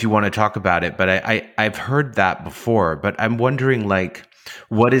don't know if you want to talk about it, but I've heard that before. But I'm wondering, like,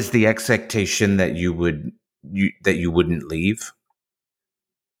 what is the expectation that you wouldn't leave?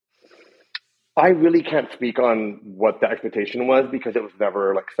 I really can't speak on what the expectation was because it was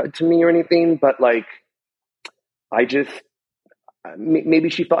never like said to me or anything. But like, I just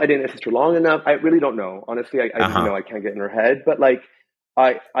maybe she thought I didn't assist her long enough. I really don't know. Honestly, I I can't get in her head. But like,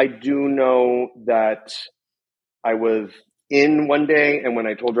 I do know that I was in one day, and when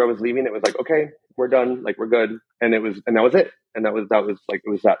I told her I was leaving, it was like, okay, we're done, like we're good, and that was it, and that was like, it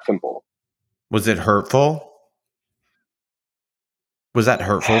was that simple. Was it hurtful? Was that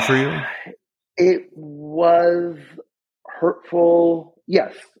hurtful for you? It was hurtful.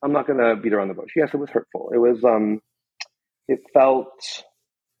 Yes, I'm not gonna beat around the bush. Yes, it was hurtful. It was it felt.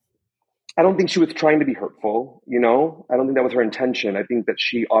 I don't think she was trying to be hurtful. I don't think that was her intention. I think that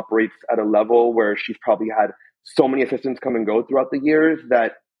she operates at a level where she's probably had so many assistants come and go throughout the years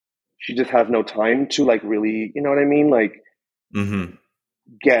that she just has no time to like really, you know what I mean? Like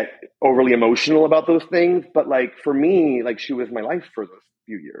get overly emotional about those things. But like for me, like she was my life for those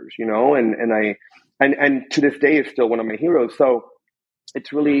few years, and to this day is still one of my heroes. So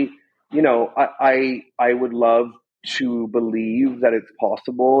it's really, I would love to believe that it's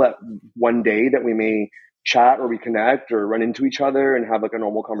possible that one day that we may chat or reconnect or run into each other and have like a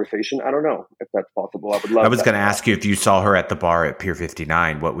normal conversation. I don't know if that's possible. I would love. I was going to ask you if you saw her at the bar at Pier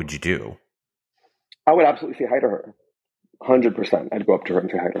 59, what would you do? I would absolutely say hi to her. 100%. I'd go up to her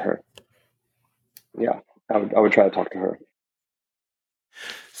and say hi to her. Yeah, I would try to talk to her.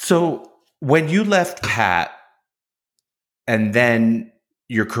 So when you left Pat and then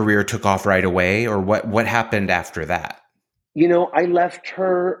your career took off right away, or what happened after that? I left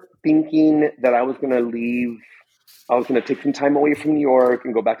her thinking that I was going to leave. I was going to take some time away from New York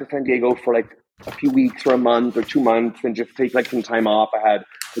and go back to San Diego for like a few weeks or a month or 2 months and just take like some time off. I had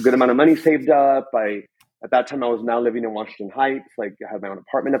a good amount of money saved up. At that time I was now living in Washington Heights. Like I had my own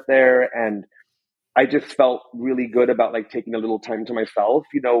apartment up there, and I just felt really good about like taking a little time to myself.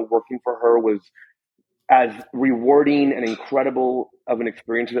 Working for her was as rewarding and incredible of an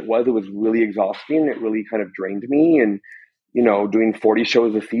experience as it was really exhausting. It really kind of drained me. And, doing 40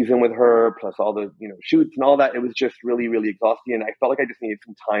 shows a season with her, plus all the, shoots and all that, it was just really, really exhausting. And I felt like I just needed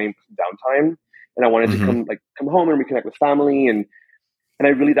some time, some downtime. And I wanted to come home and reconnect with family. And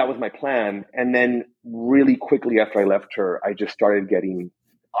that was my plan. And then really quickly after I left her, I just started getting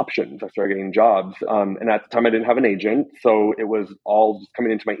options. I started getting jobs. And at the time I didn't have an agent. So it was all just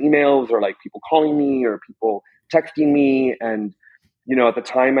coming into my emails or like people calling me or people texting me. And, at the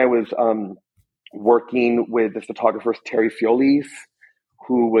time I was working with the photographer, Terry Fiolis,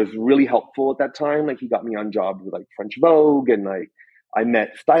 who was really helpful at that time. Like he got me on jobs with like French Vogue, and like I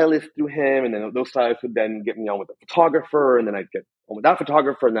met stylists through him. And then those stylists would then get me on with a photographer. And then I'd get on with that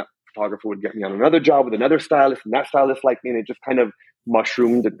photographer, and that photographer would get me on another job with another stylist, and that stylist liked me. And it just kind of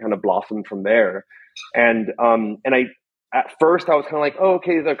mushroomed and kind of blossomed from there. And at first I was kind of like, oh,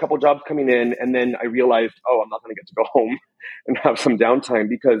 okay, there are a couple jobs coming in. And then I realized, oh, I'm not going to get to go home and have some downtime,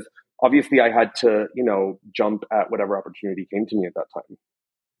 because obviously I had to, jump at whatever opportunity came to me at that time.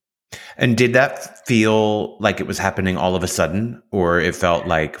 And did that feel like it was happening all of a sudden, or it felt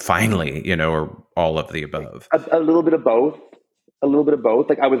like finally, or all of the above? A little bit of both. A little bit of both.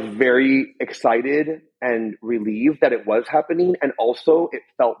 Like I was very excited and relieved that it was happening. And also it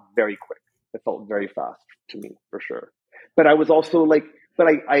felt very quick. It felt very fast to me, for sure. But I was also like,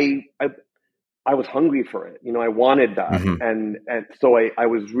 I was hungry for it. I wanted that. And so I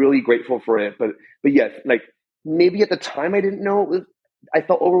was really grateful for it. But yes, like maybe at the time I didn't know I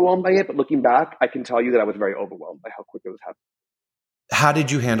felt overwhelmed by it. But looking back, I can tell you that I was very overwhelmed by how quick it was happening. How did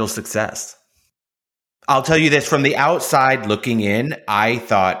you handle success? I'll tell you this, from the outside looking in, I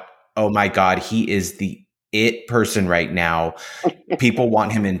thought, oh my God, he is the it person right now. People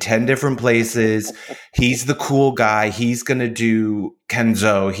want him in 10 different places. He's the cool guy. He's going to do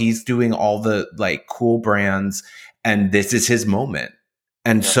Kenzo. He's doing all the like cool brands. And this is his moment.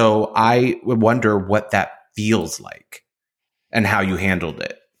 And Yeah. so I would wonder what that feels like and how you handled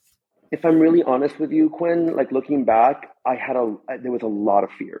it. If I'm really honest with you, Quinn, like looking back, there was a lot of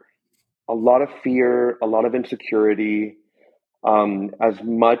fear, a lot of insecurity. As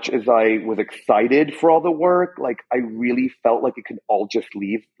much as I was excited for all the work, like I really felt like it could all just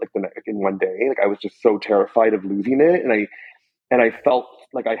leave in one day. Like I was just so terrified of losing it, and I felt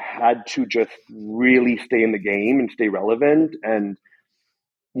like I had to just really stay in the game and stay relevant. And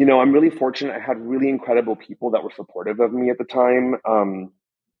I'm really fortunate. I had really incredible people that were supportive of me at the time.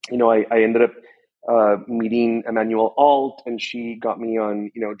 I ended up meeting Emmanuel Alt, and she got me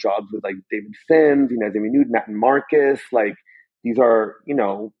on, jobs with like David Sims, Inez Vinoodh, Matt and Marcus. Like these are,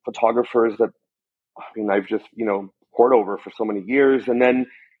 photographers that I've just, poured over for so many years. And then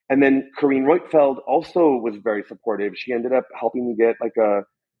Corrine Roitfeld also was very supportive. She ended up helping me get like a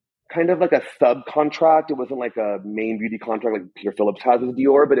kind of like a subcontract. It wasn't like a main beauty contract like Peter Phillips has with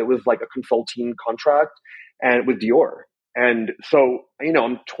Dior, but it was like a consulting contract and with Dior. And so,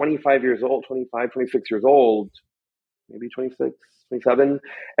 I'm 25 years old, 25, 26 years old, maybe 26, 27.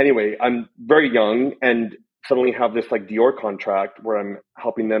 Anyway, I'm very young and suddenly have this like Dior contract where I'm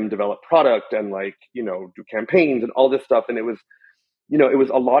helping them develop product and like, do campaigns and all this stuff. And it was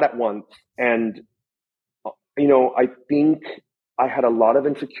a lot at once. And, I think I had a lot of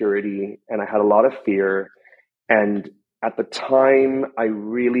insecurity and I had a lot of fear. And at the time, I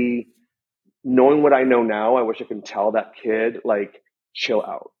really, knowing what I know now, I wish I could tell that kid, like, chill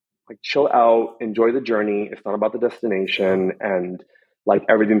out. Like, chill out, enjoy the journey. It's not about the destination. And, like,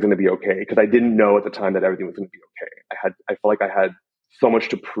 everything's going to be okay. Because I didn't know at the time that everything was going to be okay. I felt like I had so much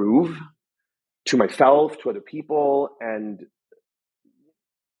to prove to myself, to other people. And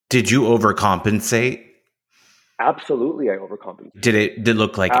did you overcompensate? absolutely, I overcompensated. Did it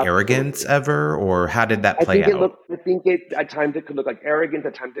look like Absolutely. Arrogance ever, or how did that play out? I think at times it could look like arrogant.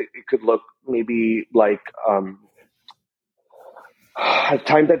 At times it could look maybe like. At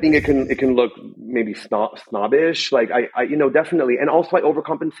times I think it can look maybe snobbish. Like I definitely, and also I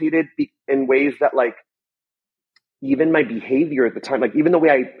overcompensated in ways that like even my behavior at the time, like even the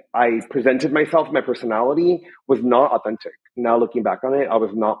way I presented myself, my personality was not authentic. Now looking back on it, I was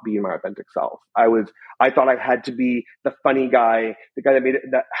not being my authentic self. I thought I had to be the funny guy, the guy that made it,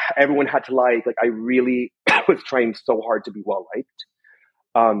 that everyone had to like. Like I really was trying so hard to be well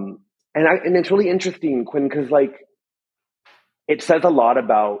liked. And it's really interesting, Quinn, because like it says a lot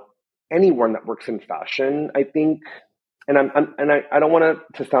about anyone that works in fashion, I think. And I don't want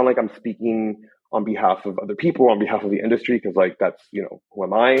to sound like I'm speaking on behalf of other people, on behalf of the industry, because like that's, who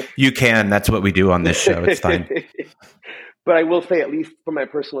am I? You can. That's what we do on this show. It's fine. But I will say, at least from my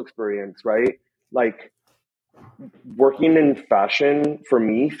personal experience, right? Like working in fashion for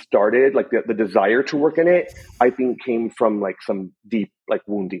me started, like the desire to work in it, I think came from like some deep like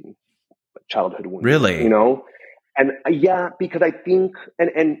wounding, like childhood wounding. Really? And yeah, because I think,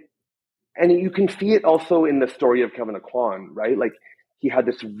 and you can see it also in the story of Kevin Aquan, right? Like he had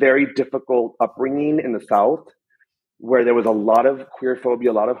this very difficult upbringing in the South where there was a lot of queer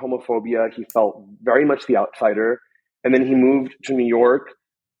phobia, a lot of homophobia. He felt very much the outsider. And then he moved to New York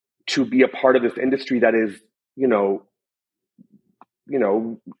to be a part of this industry that is,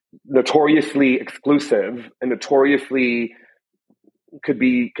 notoriously exclusive and notoriously could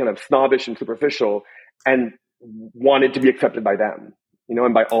be kind of snobbish and superficial, and wanted to be accepted by them,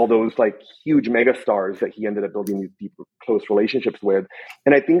 and by all those like huge mega stars that he ended up building these deep, close relationships with.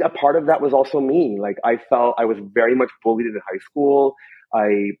 And I think a part of that was also me. Like I felt I was very much bullied in high school.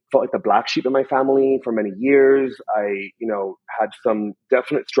 I felt like the black sheep in my family for many years. I, had some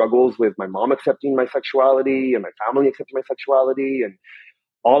definite struggles with my mom accepting my sexuality and my family accepting my sexuality. And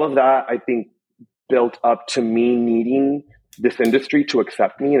all of that, I think, built up to me needing this industry to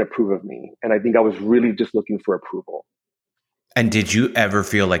accept me and approve of me. And I think I was really just looking for approval. And did you ever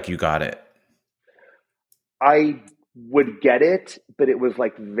feel like you got it? I would get it, but it was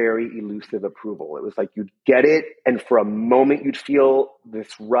like very elusive approval. It was like you'd get it, and for a moment you'd feel this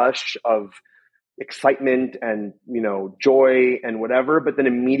rush of excitement and, joy and whatever, but then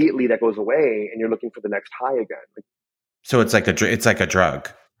immediately that goes away and you're looking for the next high again. So it's like a drug. It's like a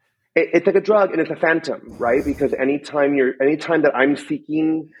drug, and it's a phantom, right? Because anytime that I'm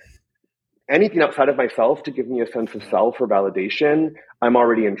seeking anything outside of myself to give me a sense of self or validation, I'm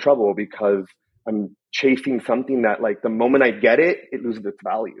already in trouble because I'm chasing something that, like, the moment I get it, it loses its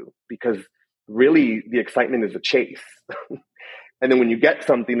value, because really the excitement is a chase. And then when you get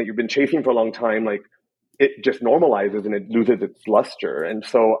something that you've been chasing for a long time, like, it just normalizes and it loses its luster. And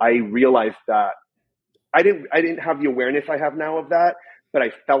so I realized that I didn't have the awareness I have now of that, but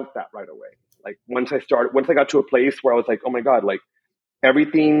I felt that right away. Like once I got to a place where I was like, oh my God, like every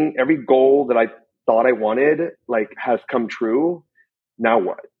goal that I thought I wanted, like, has come true. Now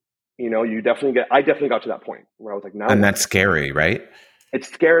what? You know, I definitely got to that point where I was like, now And what? that's scary, right? It's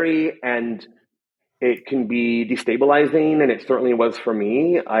scary, and it can be destabilizing, and it certainly was for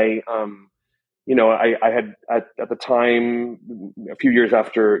me. I had at the time, a few years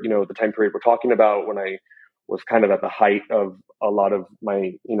after, you know, the time period we're talking about, when I was kind of at the height of a lot of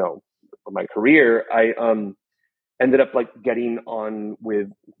my, you know, my career, I ended up like getting on with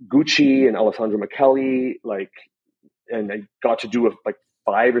Gucci and Alessandro Michele, like, and I got to do like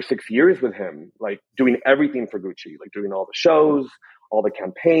 5 or 6 years with him, like doing everything for Gucci, like doing all the shows, all the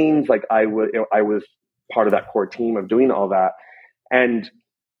campaigns. Like I was part of that core team of doing all that. And,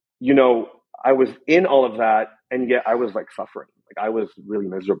 you know, I was in all of that, and yet I was like suffering. Like I was really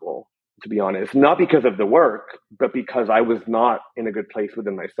miserable, to be honest, not because of the work, but because I was not in a good place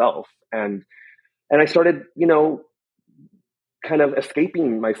within myself. And I started, you know, kind of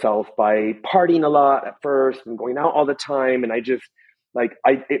escaping myself by partying a lot at first and going out all the time. And I just like,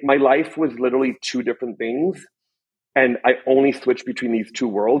 my life was literally two different things. And I only switched between these two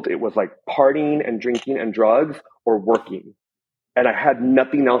worlds. It was like partying and drinking and drugs, or working. And I had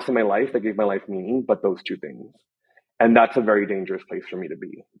nothing else in my life that gave my life meaning but those two things. And that's a very dangerous place for me to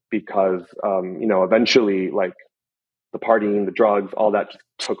be, because, you know, eventually, like, the partying, the drugs, all that just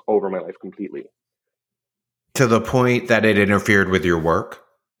took over my life completely. To the point that it interfered with your work?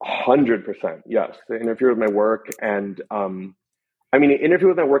 100%. Yes. It interfered with my work. And, I mean, it interfered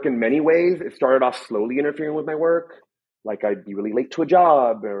with my work in many ways. It started off slowly interfering with my work. Like I'd be really late to a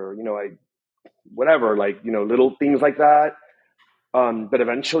job, or, you know, whatever, like, you know, little things like that. But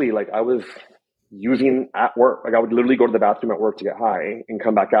eventually, like, I was using at work. Like I would literally go to the bathroom at work to get high and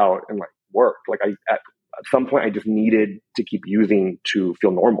come back out and like work. Like at some point I just needed to keep using to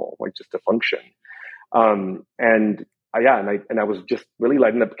feel normal, like just to function. And I was just really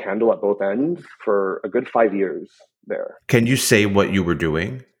lighting up a candle at both ends for a good 5 years there. Can you say what you were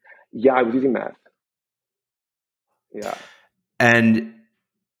doing? Yeah, I was using meth. Yeah. And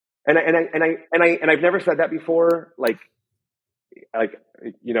I've never said that before, like,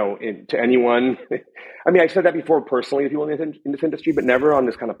 you know, to anyone. I mean, I've said that before personally to people in this industry, but never on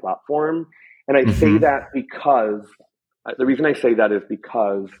this kind of platform. And I say that because the reason I say that is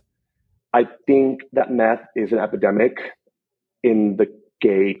because I think that meth is an epidemic in the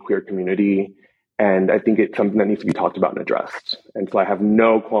gay queer community. And I think it's something that needs to be talked about and addressed. And so I have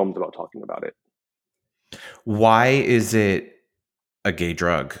no qualms about talking about it. Why is it a gay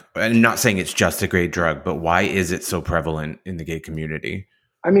drug? I'm not saying it's just a gay drug, but why is it so prevalent in the gay community?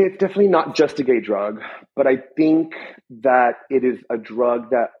 I mean, it's definitely not just a gay drug, but I think that it is a drug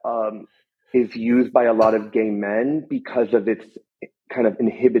that is used by a lot of gay men because of its kind of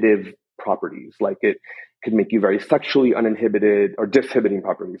inhibitive properties. Like it could make you very sexually uninhibited, or disinhibiting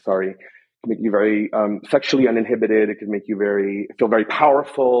properties, sorry. It could make you very sexually uninhibited. It could make you feel very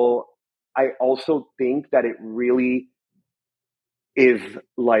powerful. I also think that it really is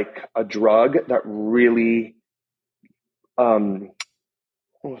like a drug that really, I don't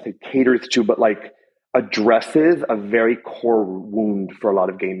want to say caters to, but like addresses a very core wound for a lot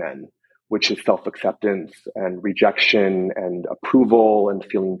of gay men, which is self-acceptance and rejection and approval and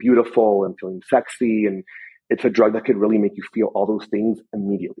feeling beautiful and feeling sexy. And it's a drug that could really make you feel all those things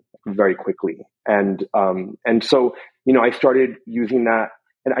immediately, very quickly. And so, you know, I started using that.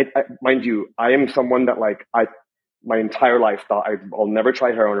 And I mind you, I am someone that like, my entire life thought I'll never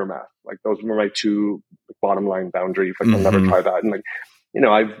try heroin or meth. Like those were my two bottom line boundaries. Like I'll never try that. And like, you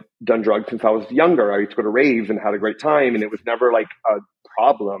know, I've done drugs since I was younger. I used to go to raves and had a great time, and it was never like a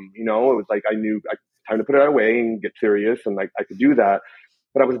problem. You know, it was like I knew time to put it away and get serious, and like I could do that.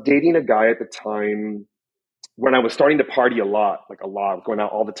 But I was dating a guy at the time when I was starting to party a lot. I was going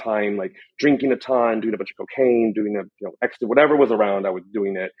out all the time, like drinking a ton, doing a bunch of cocaine, doing extra, whatever was around, I was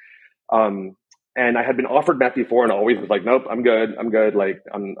doing it. And I had been offered meth before and always was like, nope, I'm good. Like,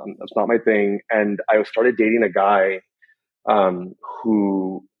 that's not my thing. And I started dating a guy,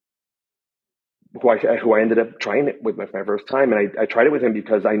 who I ended up trying it with my first time. And I tried it with him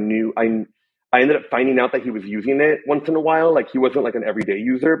because I knew I ended up finding out that he was using it once in a while. Like he wasn't like an everyday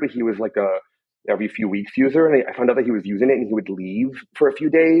user, but he was like a every few weeks user. And I found out that he was using it, and he would leave for a few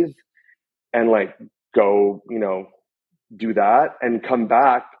days and like go, you know, do that and come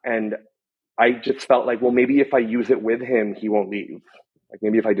back. And I just felt like, well, maybe if I use it with him, he won't leave. Like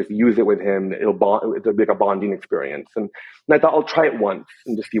maybe if I just use it with him, it'll be like a bonding experience. And I thought I'll try it once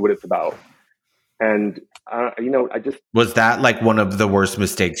and just see what it's about. And, you know, Was that like one of the worst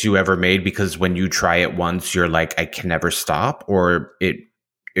mistakes you ever made? Because when you try it once, you're like, I can never stop, or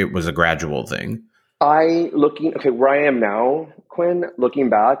it was a gradual thing? Where I am now, Quinn, looking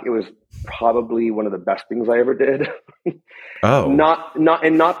back, it was probably one of the best things I ever did. Oh,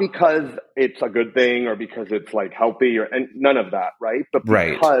 Not because it's a good thing or because it's like healthy and none of that, right? But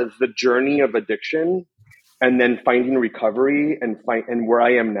right. because the journey of addiction and then finding recovery and where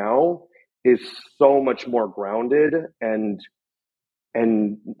I am now is so much more grounded and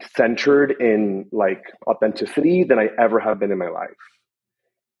centered in like authenticity than I ever have been in my life.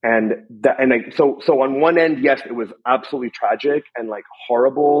 So on one end, yes, it was absolutely tragic and like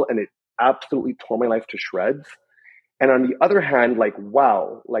horrible, and it absolutely tore my life to shreds. And on the other hand, like,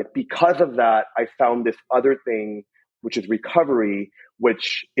 wow, like because of that, I found this other thing, which is recovery,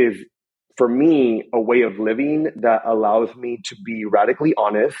 which is for me a way of living that allows me to be radically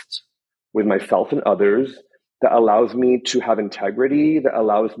honest with myself and others, that allows me to have integrity, that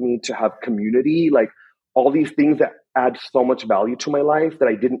allows me to have community, like all these things that add so much value to my life that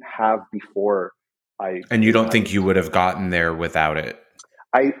I didn't have before And you don't I think you would have gotten there without it?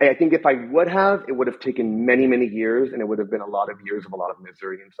 I think if I would have, it would have taken many, many years, and it would have been a lot of years of a lot of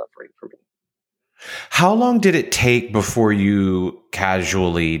misery and suffering for me. How long did it take before you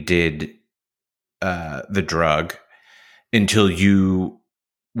casually did the drug until you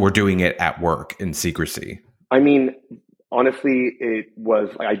were doing it at work in secrecy? I mean, honestly, it was,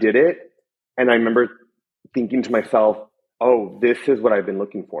 I did it, and I remember thinking to myself, oh, this is what I've been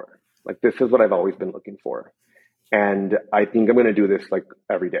looking for. Like, this is what I've always been looking for. And I think I'm going to do this like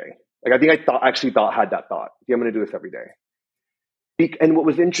every day. Like, I think had that thought. Yeah, I'm going to do this every day. And what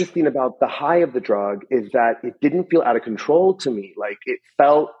was interesting about the high of the drug is that it didn't feel out of control to me. Like, it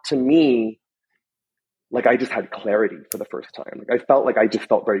felt to me like I just had clarity for the first time. Like, I felt like I just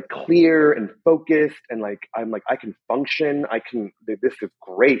felt very clear and focused, and like I'm like I can function. This is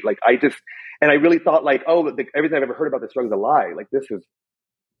great. Like and I really thought like, oh, everything I've ever heard about this drug is a lie. Like, this is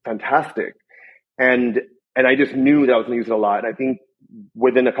fantastic. And I just knew that I was going to use it a lot. And I think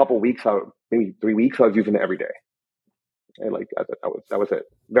within a couple of weeks, maybe 3 weeks, I was using it every day. And like that was it.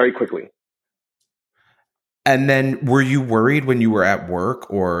 Very quickly. And then were you worried when you were at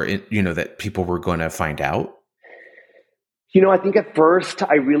work or, that people were going to find out? I think at first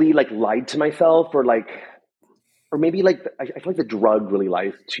I really like lied to myself or maybe like, I feel like the drug really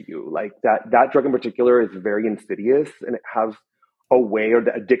lies to you. Like that drug in particular is very insidious, and it has a way, or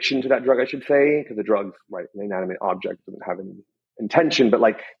the addiction to that drug, I should say, because the drug's right, an inanimate object, doesn't have any intention, but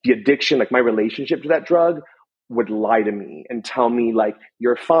like the addiction, like my relationship to that drug would lie to me and tell me like,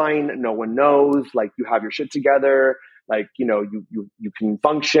 you're fine, no one knows, like you have your shit together, like, you can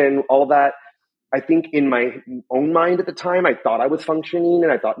function, all that. I think in my own mind at the time, I thought I was functioning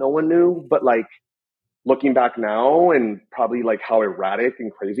and I thought no one knew, but like looking back now and probably like how erratic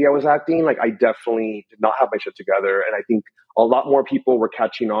and crazy I was acting, like I definitely did not have my shit together. And I think a lot more people were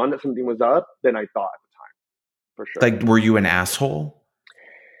catching on that something was up than I thought at the time, for sure. Like, were you an asshole?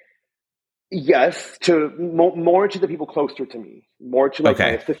 Yes, more to the people closer to me, more to like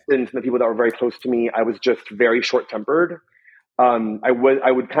my assistants and the people that were very close to me. I was just very short-tempered. I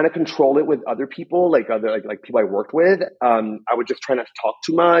would kind of control it with other people, like people I worked with. I would just try not to talk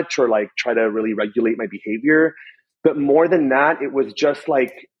too much or like try to really regulate my behavior. But more than that, it was just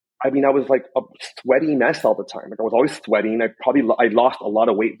like, I was like a sweaty mess all the time. Like I was always sweating. I lost a lot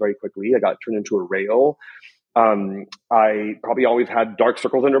of weight very quickly. I got turned into a rail. I probably always had dark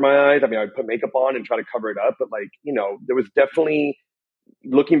circles under my eyes. I'd put makeup on and try to cover it up, but like, there was definitely,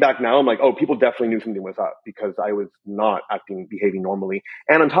 looking back now, I'm like, oh, people definitely knew something was up because I was not behaving normally.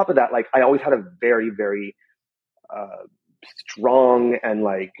 And on top of that, like I always had a very, very, strong and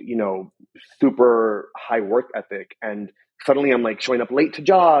like, super high work ethic. And suddenly I'm like showing up late to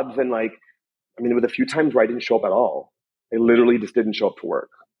jobs. And like, there was a few times where I didn't show up at all. I literally just didn't show up to work.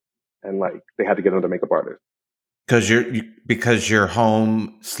 And like, they had to get another makeup artist. Because you're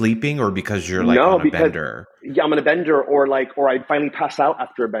home sleeping, or because you're like on a bender? Yeah, I'm on a bender, or I'd finally pass out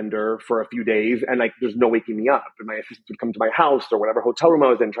after a bender for a few days, and like there's no waking me up. And my assistant would come to my house or whatever hotel room I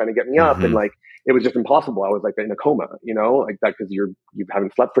was in trying to get me up, and like it was just impossible. I was like in a coma, like that, because you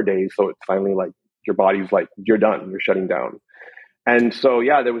haven't slept for days, so it's finally like your body's like, you're done, you're shutting down. And so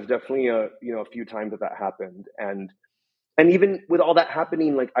yeah, there was definitely a few times that happened, and even with all that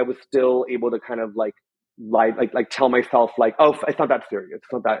happening, like I was still able to kind of like tell myself like, oh, it's not that serious.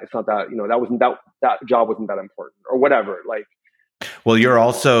 It's not that, that job wasn't that important or whatever. Like, well,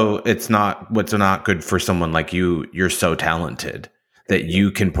 what's not good for someone like you. You're so talented that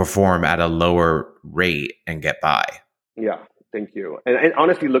you can perform at a lower rate and get by. Yeah. Thank you. And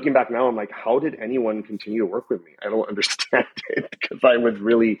honestly, looking back now, I'm like, how did anyone continue to work with me? I don't understand it, because I was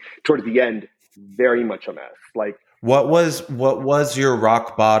really towards the end, very much a mess. Like What was your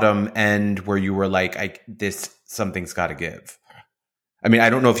rock bottom end where you were like, something's got to give? I mean, I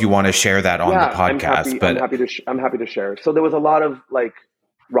don't know if you want to share that on the podcast, but I'm happy to share. So there was a lot of like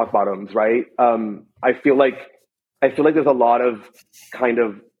rock bottoms, right? I feel like there's a lot of kind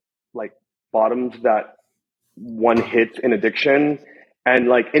of like bottoms that one hits in addiction, and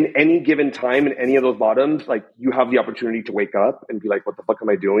like in any given time in any of those bottoms, like you have the opportunity to wake up and be like, what the fuck am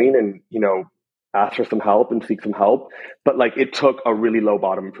I doing? And ask for some help and seek some help. But like it took a really low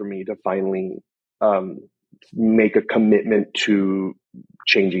bottom for me to finally make a commitment to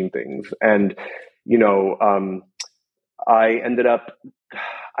changing things. And I ended up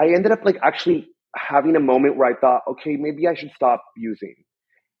like actually having a moment where I thought, okay, maybe I should stop using.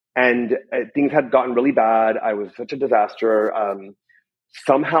 And things had gotten really bad. I was such a disaster.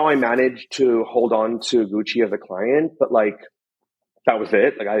 Somehow I managed to hold on to Gucci as a client, but like that was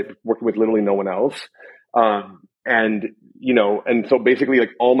it. Like I worked with literally no one else. And so basically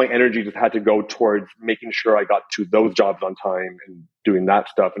like all my energy just had to go towards making sure I got to those jobs on time and doing that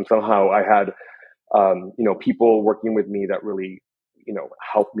stuff. And somehow I had, people working with me that really,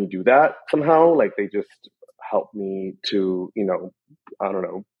 helped me do that somehow. Like they just helped me to, I don't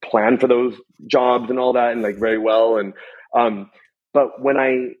know, plan for those jobs and all that and like very well. And, but when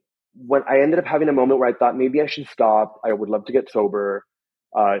I ended up having a moment where I thought maybe I should stop, I would love to get sober.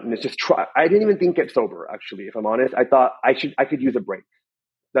 And it's just try. I didn't even think get sober. Actually, if I'm honest, I thought I could use a break.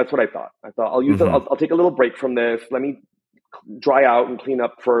 That's what I thought. I thought I'll take a little break from this. Let me dry out and clean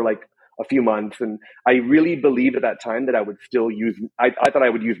up for like a few months. And I really believed at that time that I would still use. I thought I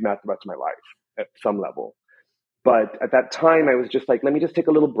would use meth the rest of my life at some level. But at that time, I was just like, let me just take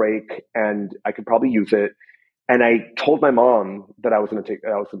a little break, and I could probably use it. And I told my mom that I was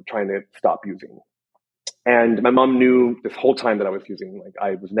trying to stop using. And my mom knew this whole time that I was using. Like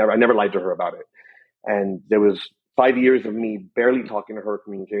I never lied to her about it. And there was 5 years of me barely talking to her,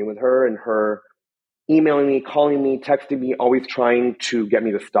 communicating with her, and her emailing me, calling me, texting me, always trying to get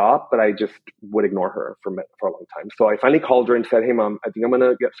me to stop. But I just would ignore her for a long time. So I finally called her and said, hey mom, I think I'm going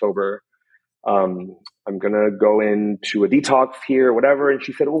to get sober. I'm going to go into a detox here or whatever. And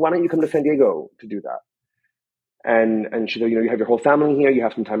she said, well, why don't you come to San Diego to do that? And she said, you have your whole family here. You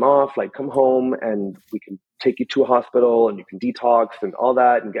have some time off, like come home and we can take you to a hospital and you can detox and all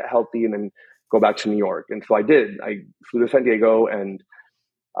that and get healthy and then go back to New York. And so I did. I flew to San Diego and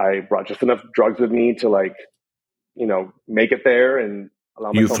I brought just enough drugs with me to like, make it there and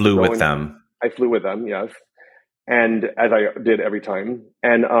allow myself to go. You flew with them? I flew with them, yes. And as I did every time.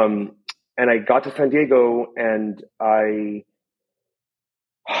 And I got to San Diego and I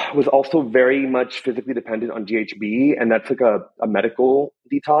was also very much physically dependent on GHB, and that's like a medical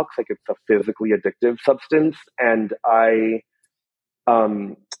detox, like it's a physically addictive substance. And I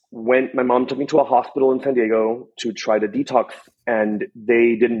my mom took me to a hospital in San Diego to try to detox, and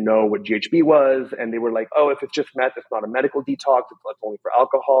they didn't know what GHB was, and they were like, oh, if it's just meth, it's not a medical detox, it's only for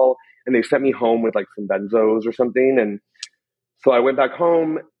alcohol. And they sent me home with like some benzos or something. And so I went back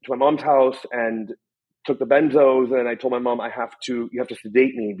home to my mom's house and took the benzos, and I told my mom, you have to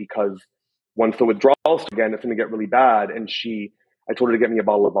sedate me because once the withdrawals again, it's going to get really bad. And I told her to get me a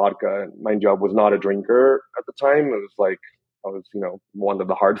bottle of vodka. Mind you, I was not a drinker at the time. It was like, I was, one of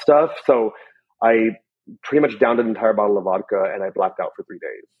the hard stuff. So I pretty much downed an entire bottle of vodka and I blacked out for 3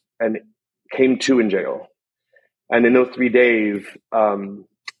 days and came to in jail. And in those 3 days,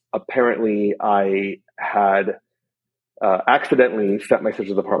 apparently I had accidentally set my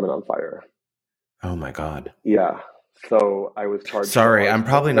sister's apartment on fire. Oh my God. Yeah. So I was charged. Sorry, I'm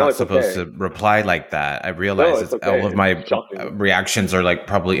probably not supposed to reply like that. I realize all of my reactions are like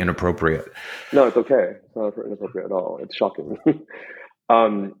probably inappropriate. No, it's okay. It's not inappropriate at all. It's shocking.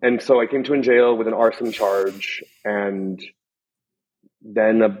 And so I came to in jail with an arson charge, and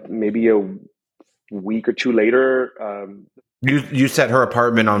then maybe a week or two later, you set her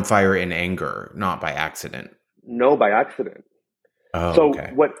apartment on fire in anger, not by accident. No, by accident. Oh, so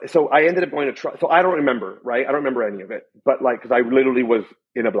okay. So I ended up going to trial. So I don't remember, right? I don't remember any of it, but like, cause I literally was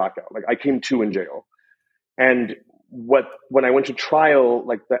in a blackout. Like I came to in jail, and when I went to trial,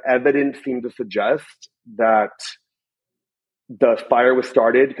 like the evidence seemed to suggest that the fire was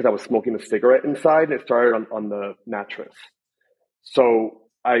started because I was smoking a cigarette inside, and it started on the mattress. So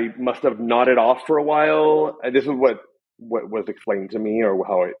I must have nodded off for a while. And this is what was explained to me, or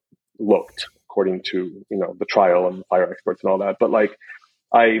how it looked, according to, the trial and fire experts and all that. But like,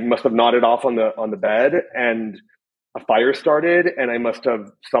 I must have nodded off on the bed, and a fire started, and I must have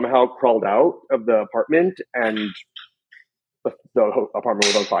somehow crawled out of the apartment, and the apartment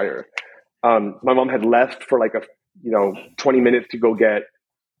was on fire. My mom had left for like 20 minutes to go get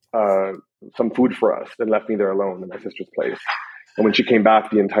some food for us and left me there alone in my sister's place. And when she came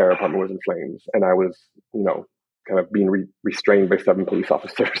back, the entire apartment was in flames, and I was, kind of being restrained by 7 police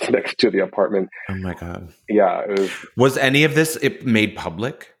officers next to the apartment. Oh my God. Yeah. Was any of this made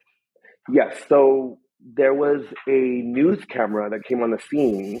public? Yes. So there was a news camera that came on the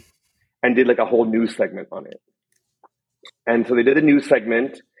scene and did like a whole news segment on it. And so they did a news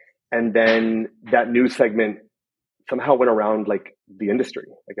segment, and then that news segment somehow went around like the industry.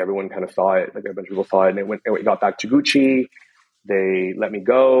 Like everyone kind of saw it, like a bunch of people saw it, and it got back to Gucci. They let me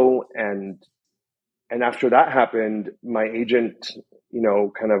go. And after that happened, my agent,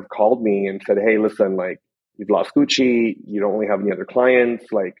 kind of called me and said, "Hey, listen, like, you've lost Gucci. You don't really have any other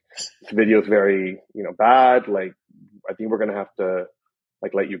clients. Like, this video is very, bad. Like, I think we're going to have to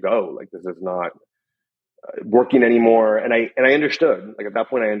like let you go. Like, this is not working anymore." And I understood. Like, at that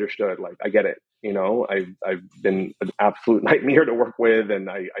point, I understood. Like, I get it. I've been an absolute nightmare to work with, and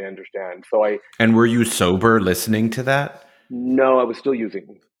I understand. So And were you sober listening to that? No, I was still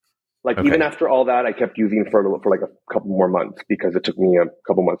using. Like, okay. Even after all that, I kept using for like a couple more months, because it took me a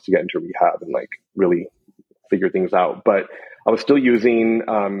couple months to get into rehab and like really figure things out. But I was still using. I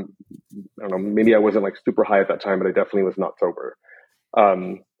don't know, maybe I wasn't like super high at that time, but I definitely was not sober.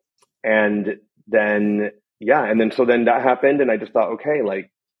 And then so then that happened, and I just thought, okay, like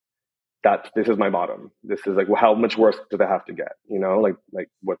this is my bottom. This is like, well, how much worse does it have to get? Like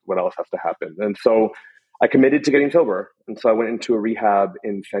what else has to happen? And so I committed to getting sober. And so I went into a rehab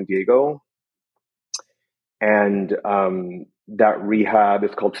in San Diego, and that rehab is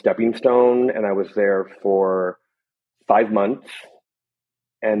called Stepping Stone. And I was there for 5 months.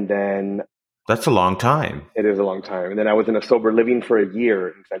 And then that's a long time. It is a long time. And then I was in a sober living for a year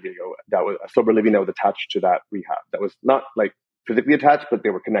in San Diego. That was a sober living that was attached to that rehab. That was not like physically attached, but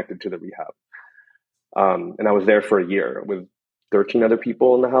they were connected to the rehab. And I was there for a year with 13 other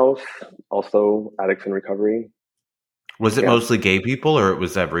people in the house, also addicts in recovery. Was it mostly gay people, or it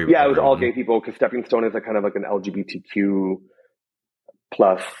was everyone? Yeah, it was all gay people, because Stepping Stone is a kind of like an LGBTQ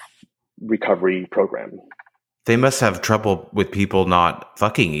plus recovery program. They must have trouble with people not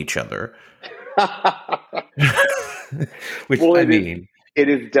fucking each other. Which, well, it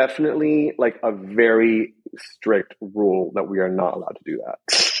is definitely like a very strict rule that we are not allowed to do that.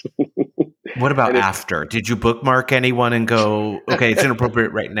 What about after? Did you bookmark anyone and go, okay, it's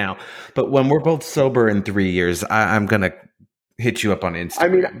inappropriate right now, but when we're both sober in 3 years, I'm going to hit you up on Instagram? I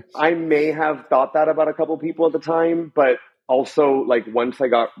mean, I may have thought that about a couple people at the time, but also like once I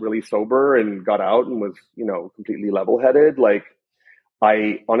got really sober and got out and was, completely level-headed, like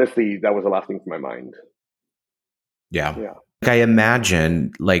I honestly, that was the last thing from my mind. Yeah. I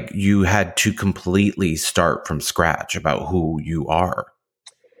imagine like you had to completely start from scratch about who you are.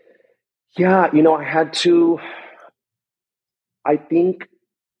 Yeah, I had to. I think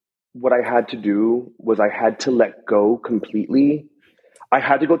what I had to do was I had to let go completely. I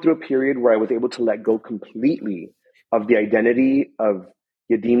had to go through a period where I was able to let go completely of the identity of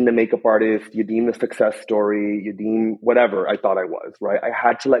Yadim the makeup artist, Yadim the success story, Yadim whatever I thought I was, right? I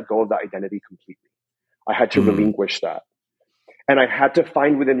had to let go of that identity completely. I had to relinquish that. And I had to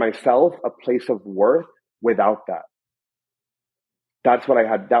find within myself a place of worth without that. That's what I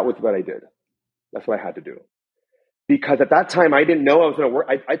had. That was what I did. That's what I had to do. Because at that time, I didn't know I was going to work.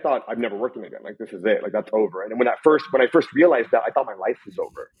 I thought I'm never working again. Like, this is it. Like, that's over. And then when I first realized that, I thought my life was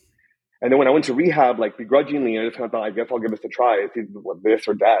over. And then when I went to rehab, like begrudgingly, I just kind of thought, I guess I'll give this a try. It's either this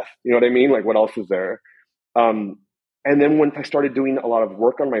or death. You know what I mean? Like, what else is there? And then once I started doing a lot of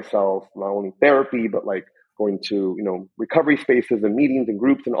work on myself, not only therapy, but like going to, recovery spaces and meetings and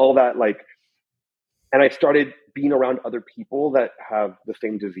groups and all that, like, and I started being around other people that have the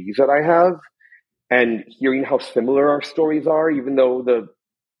same disease that I have, and hearing how similar our stories are, even though the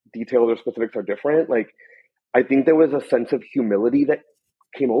details or specifics are different. Like, I think there was a sense of humility that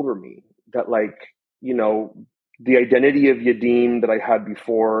came over me, that like, the identity of Yadim that I had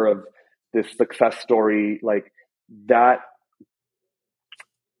before, of this success story, like that,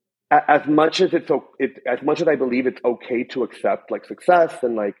 as much as as much as I believe it's okay to accept like success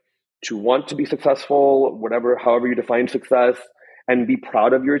and like to want to be successful, however you define success, and be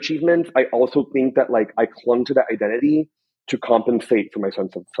proud of your achievements, I also think that like I clung to that identity to compensate for my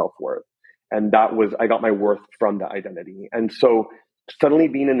sense of self-worth. And I got my worth from that identity. And so suddenly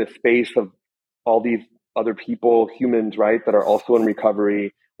being in this space of all these other people, humans, right, that are also in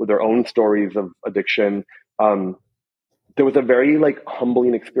recovery with their own stories of addiction, there was a very like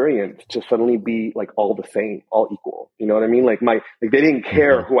humbling experience to suddenly be like all the same, all equal. You know what I mean? Like they didn't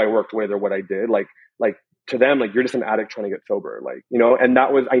care who I worked with or what I did. Like to them, like, you're just an addict trying to get sober, like, and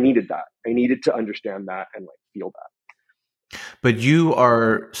I needed that. I needed to understand that and like feel that. But you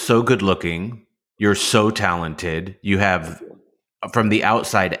are so good looking. You're so talented. You have, from the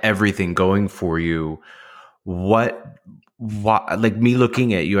outside, everything going for you. Why, like me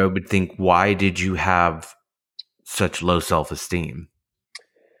looking at you, I would think, why did you have such low self-esteem?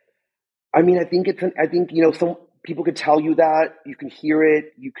 I mean, I think, you know, some people could tell you that, you can hear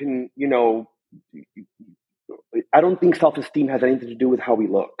it, you can, you know, I don't think self-esteem has anything to do with how we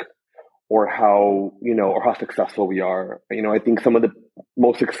look or how, you know, or how successful we are. You know, I think some of the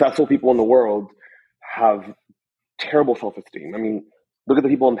most successful people in the world have terrible self-esteem. I mean, look at the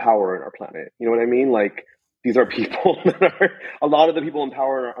people in power in our planet. You know what I mean? Like, these are people that are, a lot of the people in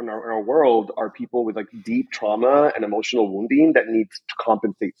power in our world are people with like deep trauma and emotional wounding that needs to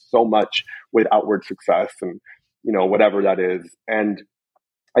compensate so much with outward success and, you know, whatever that is. And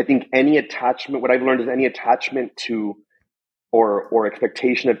I think any attachment, what I've learned is any attachment to or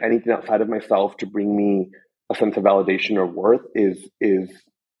expectation of anything outside of myself to bring me a sense of validation or worth is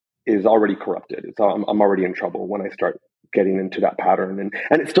already corrupted. So I'm already in trouble when I start getting into that pattern.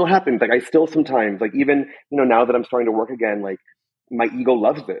 And it still happens. Like, I still sometimes, like, even, you know, now that I'm starting to work again, like, my ego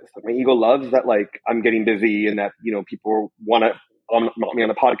loves this. Like, my ego loves that, like, I'm getting busy and that, you know, people want me on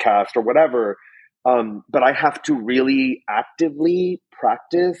a podcast or whatever. But I have to really actively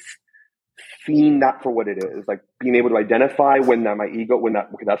practice seeing that for what it is, like being able to identify when that my ego,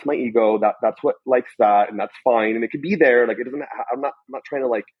 okay, that's my ego, that's what likes that, and that's fine, and it could be there. Like, it doesn't. I'm not trying to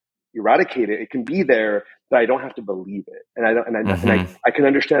like eradicate it. It can be there, but I don't have to believe it, and I don't, and I can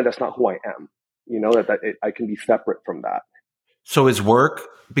understand that's not who I am. You know, I can be separate from that. So has work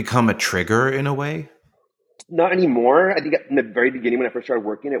become a trigger in a way? Not anymore. I think in the very beginning when I first started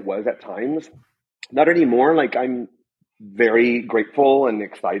working, it was at times. Not anymore. Like, I'm very grateful and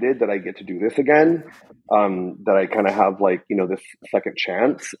excited that I get to do this again. That I kind of have, like, you know, this second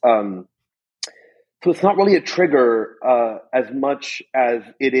chance. So it's not really a trigger as much as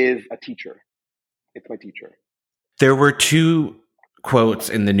it is a teacher. It's my teacher. There were two quotes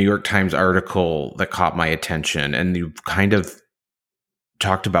in the New York Times article that caught my attention, and you kind of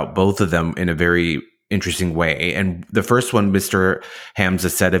talked about both of them in a very interesting way. And the first one, Mr. Hamza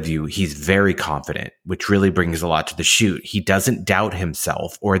said of you, he's very confident, which really brings a lot to the shoot. He doesn't doubt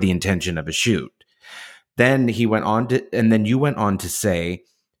himself or the intention of a shoot. Then he went on to, and then you went on to say,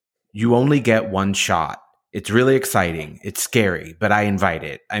 you only get one shot. It's really exciting. It's scary, but I invite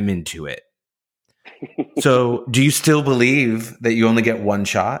it. I'm into it. So do you still believe that you only get one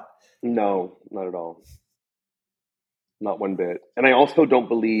shot? No, not at all. Not one bit. And I also don't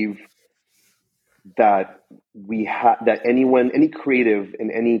believe that that any creative in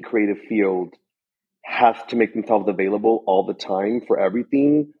any creative field has to make themselves available all the time for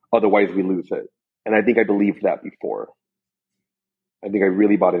everything. Otherwise we lose it. And I think I believed that before. I think I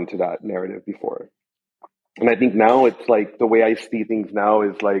really bought into that narrative before. And I think now it's like, the way I see things now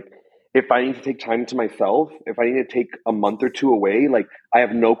is like, if I need to take time to myself, if I need to take a month or two away, like, I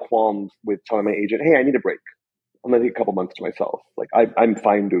have no qualms with telling my agent, hey, I need a break. I'm going to take a couple months to myself. Like, I'm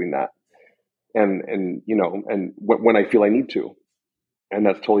fine doing that. And you know, and when I feel I need to, and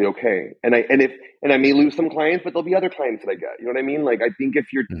that's totally okay. And I may lose some clients, but there'll be other clients that I get. You know what I mean? Like, I think if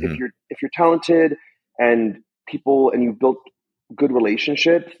you're talented and you've built good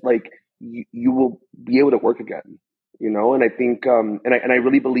relationships, like, you will be able to work again. You know, and I think and I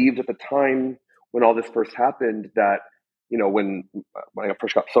really believed at the time when all this first happened that, you know, when I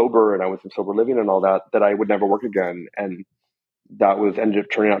first got sober and I was in sober living and all that, that I would never work again. And that ended up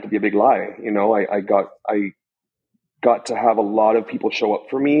turning out to be a big lie. You know, I got to have a lot of people show up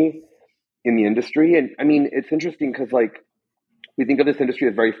for me in the industry. And I mean, it's interesting because, like, we think of this industry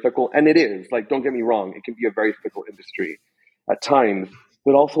as very fickle, and it is. Like, don't get me wrong, it can be a very fickle industry at times,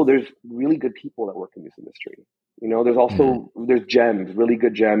 but also there's really good people that work in this industry. You know, there's also there's gems, really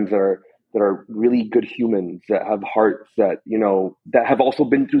good gems that are really good humans that have hearts that, you know, that have also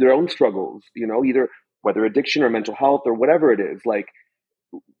been through their own struggles, you know, either whether addiction or mental health or whatever it is. Like,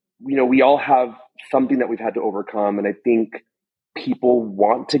 you know, we all have something that we've had to overcome. And I think people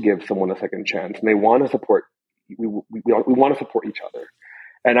want to give someone a second chance, and they want to support. We want to support each other.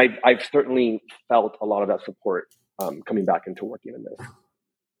 And I've certainly felt a lot of that support coming back into working in this.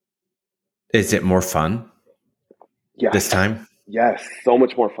 Is it more fun? Yes. This time? Yes, so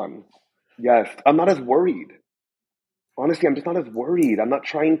much more fun. Yes, I'm not as worried. Honestly, I'm just not as worried. I'm not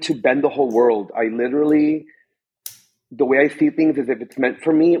trying to bend the whole world. I literally, the way I see things is, if it's meant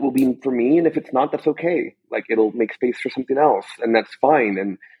for me, it will be for me. And if it's not, that's okay. Like, it'll make space for something else, and that's fine.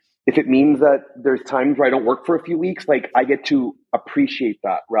 And if it means that there's times where I don't work for a few weeks, like, I get to appreciate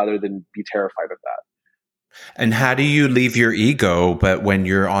that rather than be terrified of that. And how do you leave your ego, but when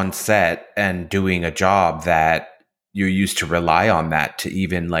you're on set and doing a job that you used to rely on that to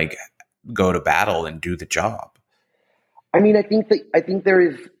even like go to battle and do the job. I mean, I think the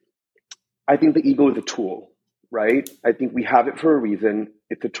ego is a tool, right? I think we have it for a reason.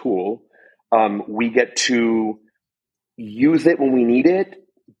 It's a tool. We get to use it when we need it.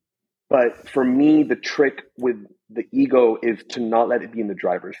 But for me, the trick with the ego is to not let it be in the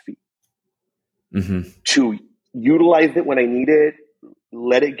driver's seat. Mm-hmm. To utilize it when I need it,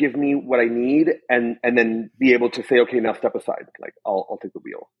 let it give me what I need, and then be able to say, okay, now step aside. Like I'll take the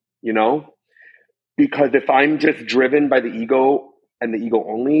wheel, you know? Because if I'm just driven by the ego and the ego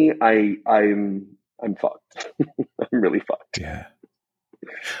only, I'm fucked. I'm really fucked. Yeah.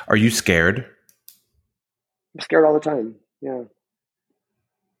 Are you scared? I'm scared all the time. Yeah.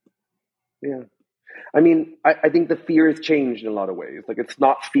 Yeah. I mean, I think the fear has changed in a lot of ways. Like it's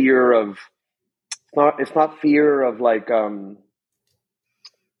not fear of like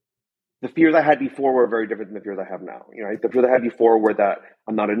the fears I had before were very different than the fears I have now. You know, right? The fears I had before were that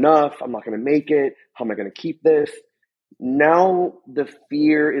I'm not enough, I'm not going to make it, how am I going to keep this? Now the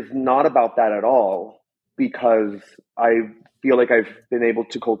fear is not about that at all, because I feel like I've been able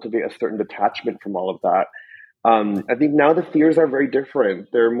to cultivate a certain detachment from all of that. I think now the fears are very different.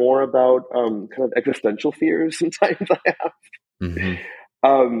 They're more about kind of existential fears sometimes I have.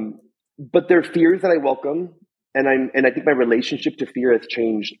 Mm-hmm. But they're fears that I welcome. And I think my relationship to fear has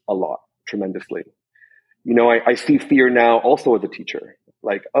changed a lot, tremendously. You know, I see fear now also as a teacher.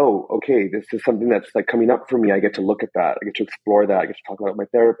 Like, oh, okay, this is something that's like coming up for me. I get to look at that. I get to explore that. I get to talk about it with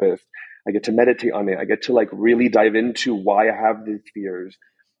my therapist. I get to meditate on it. I get to like really dive into why I have these fears.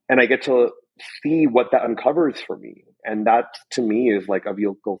 And I get to see what that uncovers for me. And that to me is like a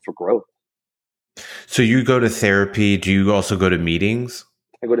vehicle for growth. So you go to therapy. Do you also go to meetings?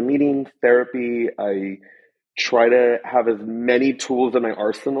 I go to meetings, therapy. I try to have as many tools in my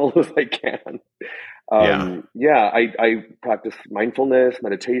arsenal as I can. I practice mindfulness,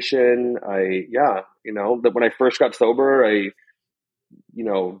 meditation. That when I first got sober, I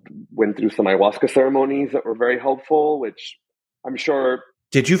went through some ayahuasca ceremonies that were very helpful, which I'm sure.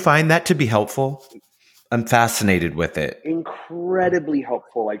 Did you find that to be helpful? I'm fascinated with it. Incredibly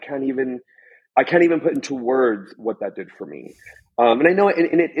helpful. I can't even put into words what that did for me. And I know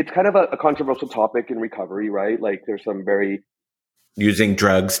it's kind of a controversial topic in recovery, right? Like there's some very... Using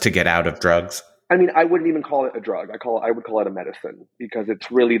drugs to get out of drugs. I mean, I wouldn't even call it a drug. I would call it a medicine, because it's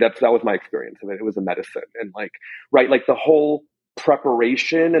really, that was my experience of it. It was a medicine. And like, right, like the whole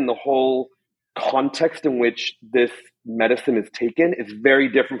preparation and the whole context in which this medicine is taken is very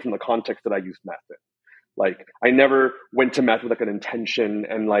different from the context that I use meth in. Like I never went to meth with like an intention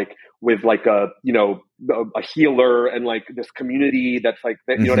and like with like a healer and like this community that's like,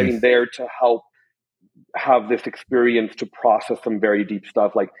 you know what I mean, there to help have this experience to process some very deep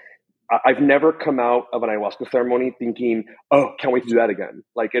stuff. Like I've never come out of an ayahuasca ceremony thinking, oh, can't wait to do that again.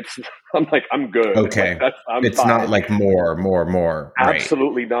 Like I'm good. Okay. It's fine. Not like more.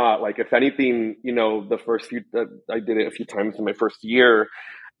 Absolutely not. Like if anything, the first few, I did it a few times in my first year.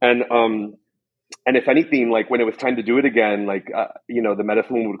 And if anything, like when it was time to do it again, like, the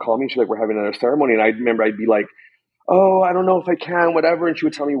medicine woman would call me. She's like, we're having another ceremony. And I remember I'd be like, oh, I don't know if I can, whatever. And she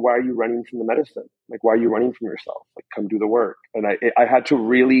would tell me, why are you running from the medicine? Like, why are you running from yourself? Like, come do the work. And I had to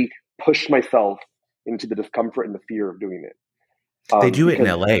really push myself into the discomfort and the fear of doing it. They do it in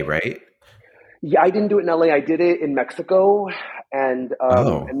LA, right? Yeah, I didn't do it in LA. I did it in Mexico. And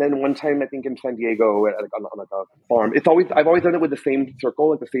then one time, I think in San Diego on like a farm. I've always done it with the same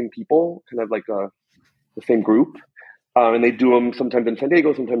circle, like the same people, kind of like the same group. And they do them sometimes in San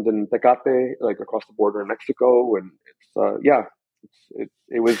Diego, sometimes in Tecate, like across the border in Mexico. And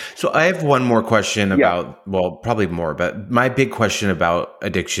it was. So I have one more question about, well, probably more, but my big question about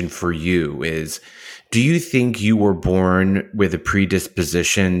addiction for you is, do you think you were born with a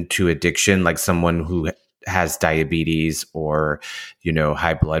predisposition to addiction, like someone who has diabetes or,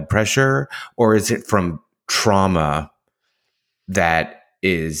 high blood pressure, or is it from trauma that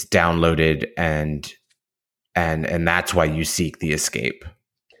is downloaded and that's why you seek the escape?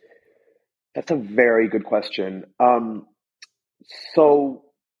 That's a very good question. So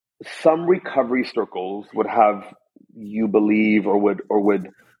some recovery circles would have you believe or would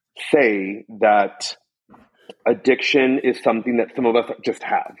say that addiction is something that some of us just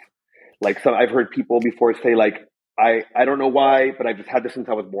have. Like I've heard people before say like, I don't know why, but I've just had this since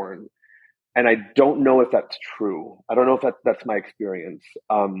I was born. And I don't know if that's true. I don't know if that's my experience.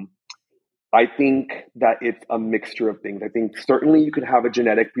 I think that it's a mixture of things. I think certainly you could have a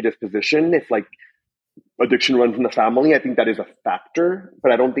genetic predisposition if like addiction runs in the family. I think that is a factor,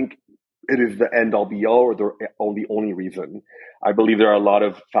 but I don't think it is the end all be all or the only reason. I believe there are a lot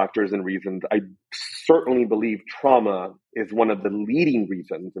of factors and reasons. I certainly believe trauma is one of the leading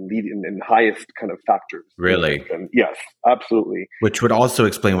reasons and highest kind of factors. Really? Yes, absolutely. Which would also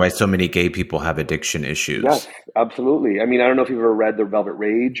explain why so many gay people have addiction issues. Yes, absolutely. I mean, I don't know if you've ever read The Velvet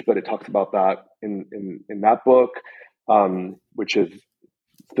Rage, but it talks about that in that book, which is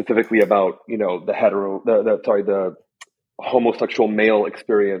specifically about, the homosexual male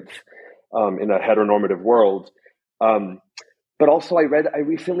experience in a heteronormative world. But also I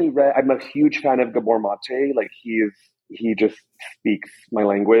recently read, I'm a huge fan of Gabor Mate. Like he just speaks my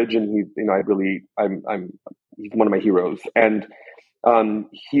language, and he's one of my heroes. And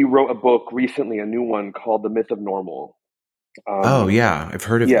he wrote a book recently, a new one called The Myth of Normal. Oh yeah, I've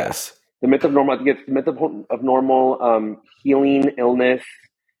heard of this. The Myth of Normal. I think it's The Myth of Normal, healing illness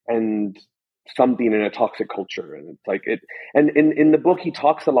and something in a toxic culture. And it's like it, and in the book, he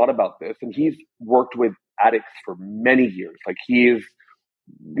talks a lot about this, and he's worked with addicts for many years. Like he is,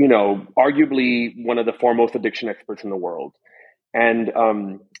 arguably one of the foremost addiction experts in the world. And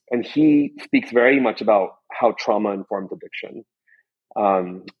he speaks very much about how trauma informs addiction.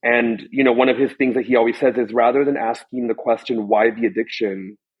 And one of his things that he always says is, rather than asking the question, why the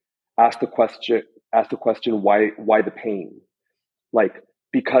addiction, ask the question, why the pain? Like,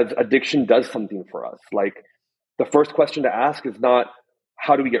 because addiction does something for us. Like, the first question to ask is not,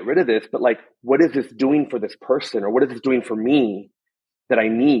 how do we get rid of this? But like, what is this doing for this person? Or what is this doing for me that I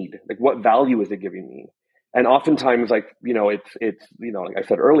need? Like, what value is it giving me? And oftentimes, like, it's like I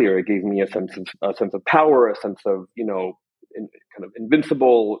said earlier, it gave me a sense of power, a sense of, kind of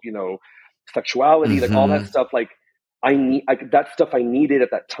invincible, sexuality, like all that stuff. Like, that stuff I needed at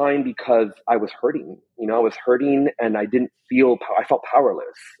that time because I was hurting, I was hurting and I I felt powerless.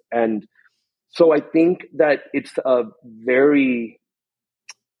 And so I think that it's a very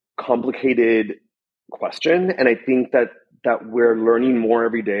complicated question. And I think that we're learning more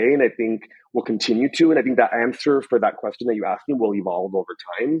every day. And I think we'll continue to, and I think that answer for that question that you asked me will evolve over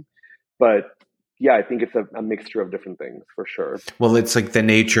time. But yeah, I think it's a mixture of different things for sure. Well, it's like the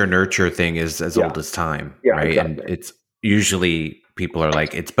nature nurture thing is as old as time, right? Exactly. And it's usually people are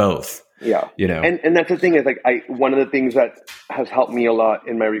like, it's both. Yeah. And that's the thing is, like, one of the things that has helped me a lot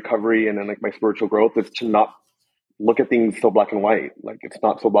in my recovery and in like my spiritual growth is to not look at things so black and white. Like, it's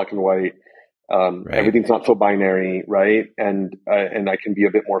not so black and white. Right. Everything's not so binary. Right. And I can be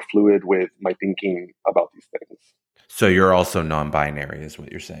a bit more fluid with my thinking about these things. So you're also non-binary is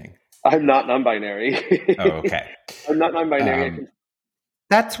what you're saying. I'm not non-binary. Oh, okay. I'm not non-binary.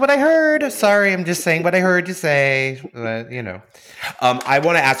 That's what I heard. Sorry, I'm just saying what I heard you say. I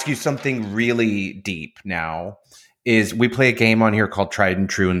want to ask you something really deep now. Is we play a game on here called Tried and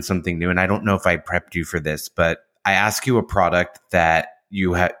True and Something New. And I don't know if I prepped you for this, but I ask you a product that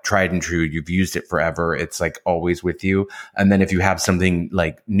you have tried and true. You've used it forever. It's like always with you. And then if you have something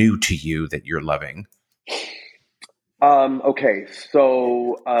like new to you that you're loving. Okay,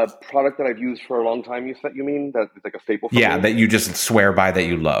 so a product that I've used for a long time, you mean? That's like a staple for me? That you just swear by, that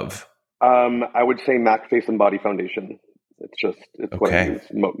you love. I would say MAC Face and Body Foundation. It's what I use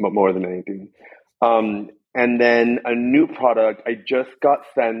more than anything. And then a new product, I just got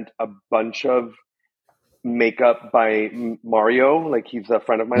sent a bunch of makeup by Mario. Like, he's a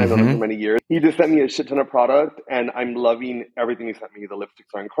friend of mine. I've known him for many years. He just sent me a shit ton of product, and I'm loving everything he sent me. The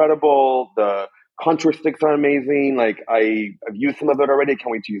lipsticks are incredible. The contour sticks are amazing. Like, I've used some of it already.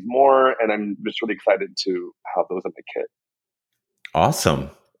 Can't wait to use more. And I'm just really excited to have those in the kit. Awesome.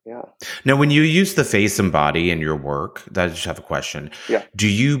 Yeah. Now, when you use the face and body in your work, I just have a question. Yeah. Do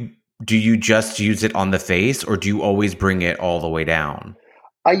you just use it on the face, or do you always bring it all the way down?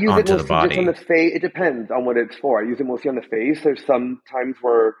 I use it mostly just on the face. It depends on what it's for. I use it mostly on the face. There's some times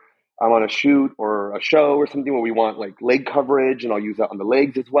where I'm on a shoot or a show or something where we want like leg coverage, and I'll use that on the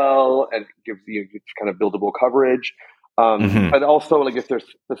legs as well, and it gives you kind of buildable coverage. But also, like, if there's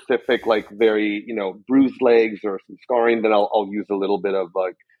specific, like, very, bruised legs or some scarring, then I'll use a little bit of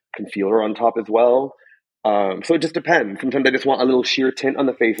like concealer on top as well. So it just depends. Sometimes I just want a little sheer tint on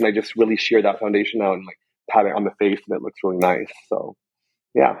the face, and I just really sheer that foundation out and like pat it on the face, and it looks really nice. So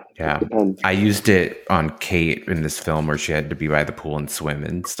yeah. I used it on Kate in this film where she had to be by the pool and swim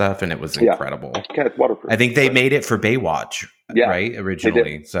and stuff, and it was incredible. Yeah, it's waterproof. I think they made it for Baywatch, right?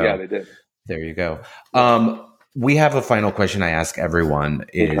 Originally. So yeah, they did. There you go. We have a final question I ask everyone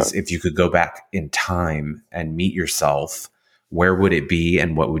is, if you could go back in time and meet yourself, where would it be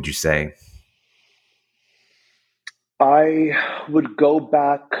and what would you say? I would go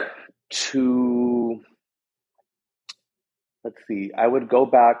back to... Let's see. I would go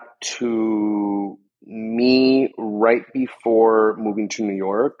back to me right before moving to New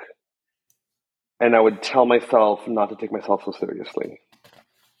York, And I would tell myself not to take myself so seriously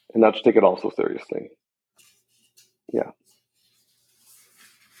and not to take it all so seriously. Yeah.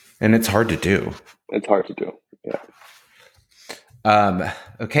 And it's hard to do. It's hard to do. Yeah.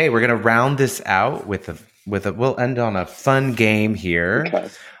 Okay, we're gonna round this out with a. We'll end on a fun game here. Okay.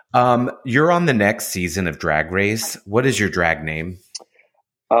 You're on the next season of Drag Race. What is your drag name?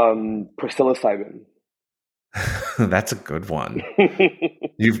 Priscilla Simon. That's a good one.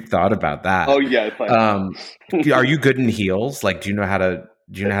 You've thought about that. Oh yes. Are you good in heels? Like, do you know how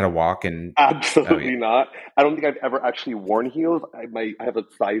to walk? And absolutely not. I don't think I've ever actually worn heels. I have a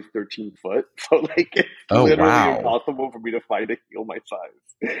size 13 foot, so like it's literally impossible for me to find a heel my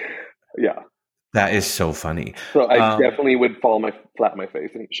size. Yeah, that is so funny. So I definitely would fall flat on my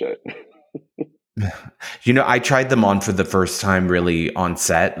face and eat shit. I tried them on for the first time really on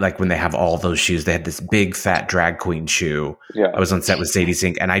set, like when they have all those shoes. They had this big fat drag queen shoe. Yeah. I was on set with Sadie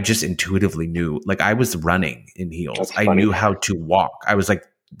Sink and I just intuitively knew, like I was running in heels. I knew how to walk. I was like,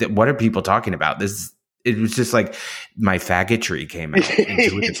 what are people talking about? It was just like my faggotry came out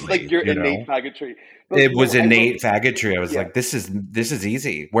intuitively. It's like your innate faggotry. But it was innate faggotry. I was like, this is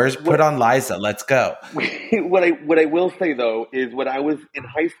easy. Put on Liza? Let's go. What I will say though is when I was in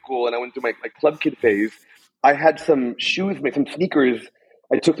high school and I went through my club kid phase, I had some shoes, some sneakers.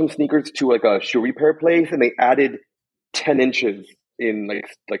 I took some sneakers to like a shoe repair place and they added 10 inches in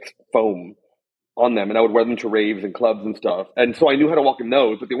like foam on them, and I would wear them to raves and clubs and stuff. And so I knew how to walk in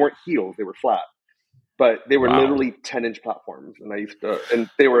those, but they weren't heels; they were flat. But they were literally 10-inch platforms, and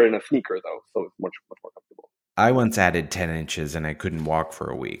they were in a sneaker though, so it's much more comfortable. I once added 10 inches and I couldn't walk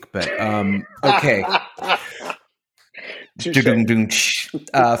for a week, but okay.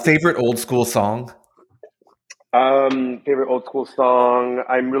 Favorite old school song? Favorite old school song?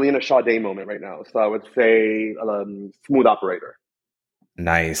 I'm really in a Sade moment right now, so I would say Smooth Operator.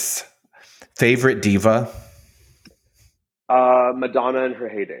 Nice. Favorite diva? Madonna in her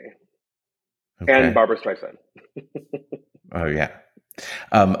heyday. Okay. And Barbra Streisand. Oh, yeah.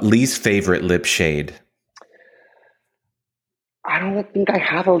 Least favorite lip shade? I don't think I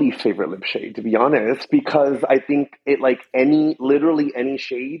have a least favorite lip shade, to be honest, because I think literally any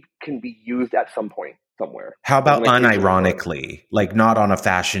shade can be used at some point somewhere. How about unironically? Like not on a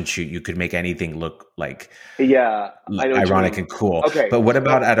fashion shoot, you could make anything look like ironic and cool. Okay, but what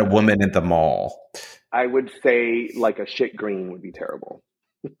about at a woman at the mall? I would say like a shit green would be terrible.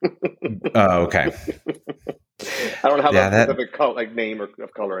 Oh, okay. I don't have a specific name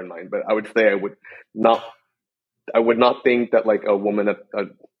of color in mind, but I would say I would not think that like a woman, a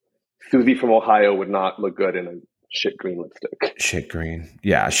Susie from Ohio would not look good in a shit green lipstick. Shit green.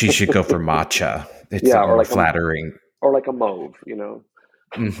 Yeah, she should go for matcha. It's more like flattering. Or like a mauve,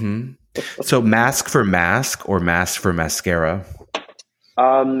 Mm-hmm. So mask for mask or mask for mascara?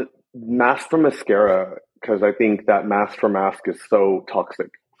 Mask for mascara, because I think that mask for mask is so toxic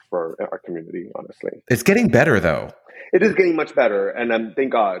for our community, honestly. It's getting better, though. It is getting much better, and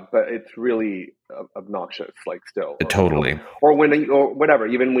thank God, but it's really obnoxious, like still. Totally. Or whatever,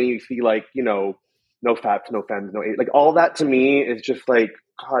 even when you see like, no fats, no femmes, no, like all that to me is just like,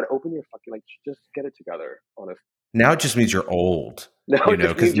 God, open your fucking, like, just get it together, honestly. Now it just means you're old,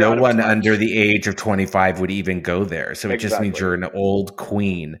 because no one under the age of 25 would even go there. So it just means you're an old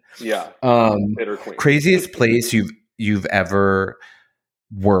queen. Yeah. Bitter queen. Craziest place you've ever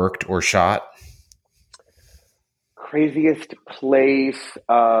worked or shot? Craziest place.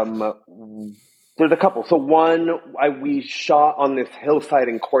 There's a couple. So one, we shot on this hillside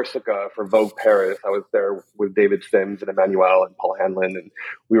in Corsica for Vogue Paris. I was there with David Sims and Emmanuel and Paul Hanlon, and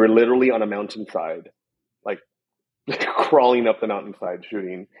we were literally on a mountainside, like crawling up the mountainside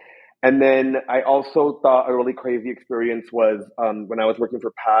shooting. And then I also thought a really crazy experience was when I was working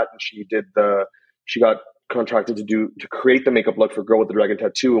for Pat, and she got contracted to create the makeup look for Girl with the Dragon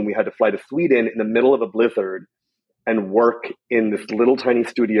Tattoo, and we had to fly to Sweden in the middle of a blizzard and work in this little tiny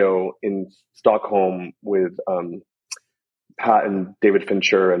studio in Stockholm with Pat and David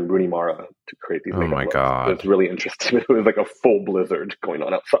Fincher and Rooney Mara to create these makeup looks. Oh my God. It was really interesting. It was like a full blizzard going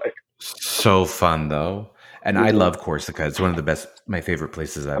on outside. So fun though. And I love Corsica. It's one of my favorite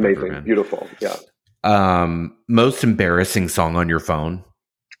places I've ever been. Beautiful. Yeah. Most embarrassing song on your phone?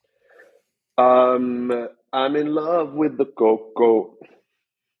 I'm in love with the Coco.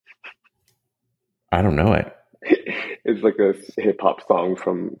 I don't know it. It's like a hip hop song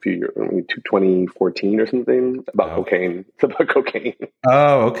from a few years, 2014 or something, about cocaine. It's about cocaine.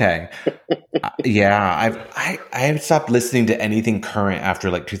 Oh, okay. Yeah, I stopped listening to anything current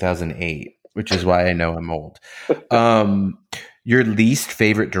after like 2008, which is why I know I'm old. Your least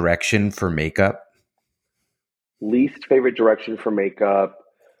favorite direction for makeup? Least favorite direction for makeup,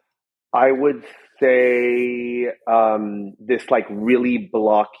 I would say this like really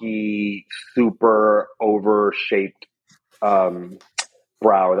blocky, super over-shaped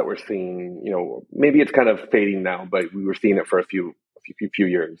brow that we're seeing. You know, maybe it's kind of fading now, but we were seeing it for a few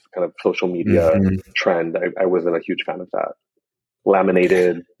years. Kind of social media trend. I wasn't a huge fan of that.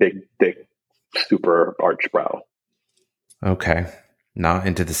 Laminated, big, thick, super arch brow. Okay, not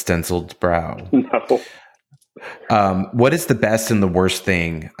into the stenciled brow. No. What is the best and the worst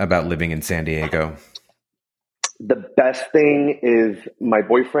thing about living in San Diego? The best thing is my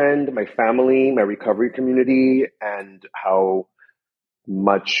boyfriend, my family, my recovery community, and how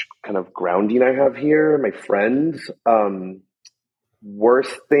much kind of grounding I have here, my friends.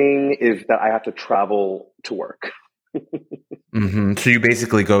 Worst thing is that I have to travel to work. So you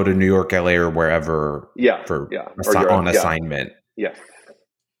basically go to New York, LA, or wherever on assignment. Yes.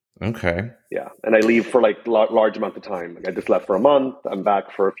 Okay. Yeah. And I leave for like large amount of time. Like I just left for a month. I'm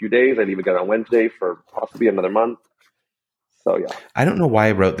back for a few days. I leave again on Wednesday for possibly another month. So yeah. I don't know why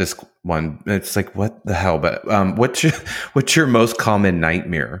I wrote this one. It's like, what the hell? But what's your most common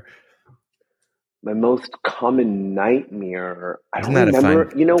nightmare? My most common nightmare. Isn't that remember.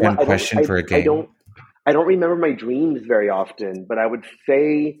 A fun question for a game? I don't remember my dreams very often, but I would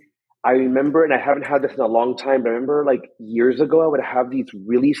say I remember, and I haven't had this in a long time, but I remember like years ago, I would have these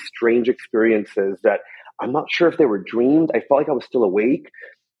really strange experiences that I'm not sure if they were dreams. I felt like I was still awake,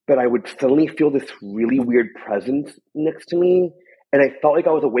 but I would suddenly feel this really weird presence next to me. And I felt like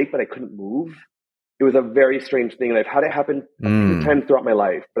I was awake, but I couldn't move. It was a very strange thing. And I've had it happen a few times throughout my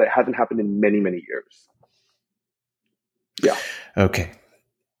life, but it hasn't happened in many, many years. Yeah. Okay.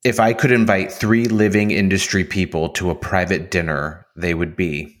 If I could invite 3 living industry people to a private dinner, they would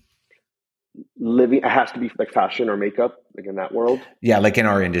be? Living, it has to be like fashion or makeup, like in that world. Yeah, like in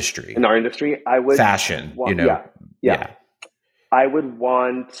our industry. In our industry, I would fashion. Yeah. I would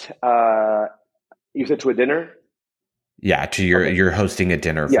want. You said to a dinner. Yeah, to you're hosting a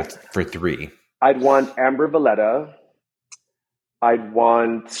dinner for 3. I'd want Amber Valletta. I'd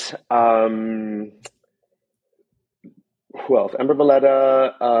want. Who else? Amber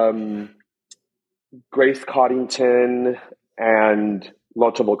Valletta, Grace Coddington, and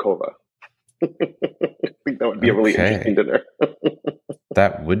Lotte Volkova. I think that would be a really interesting dinner.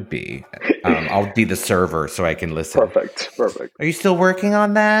 That would be. I'll be the server so I can listen. Perfect. Are you still working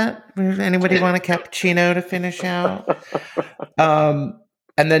on that? Anybody want a cappuccino to finish out? And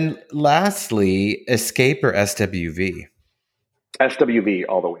then lastly, escape or SWV? SWV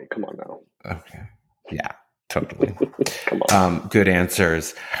all the way. Come on now. Okay. Yeah. Totally. Come on. Good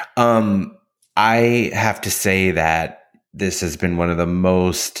answers. I have to say that this has been one of the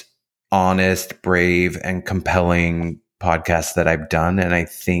most honest, brave, and compelling podcasts that I've done. And I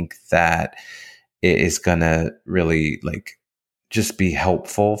think that it is going to really like just be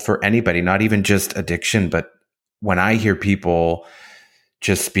helpful for anybody, not even just addiction, but when I hear people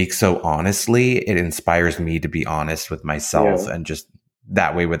just speak so honestly, it inspires me to be honest with myself and just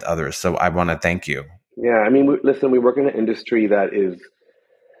that way with others. So I want to thank you. Yeah, I mean, we work in an industry that is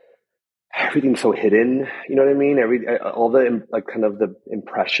everything's so hidden. You know what I mean? All the like kind of the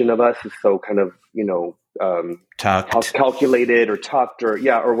impression of us is so kind of calculated or tucked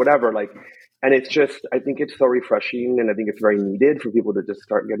or whatever. Like, and it's just I think it's so refreshing, and I think it's very needed for people to just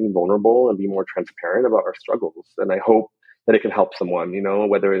start getting vulnerable and be more transparent about our struggles. And I hope that it can help someone. You know,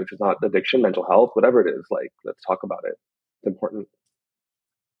 whether it's not addiction, mental health, whatever it is. Like, let's talk about it. It's important.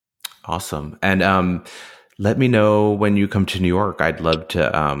 Awesome. And let me know when you come to New York. I'd love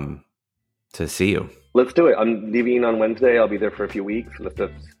to see you. Let's do it. I'm leaving on Wednesday. I'll be there for a few weeks. Let's plan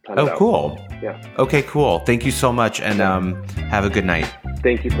it out. Oh, cool. Yeah. Okay, cool. Thank you so much. And have a good night.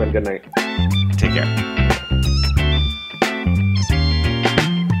 Thank you, Glenn. Good night. Take care.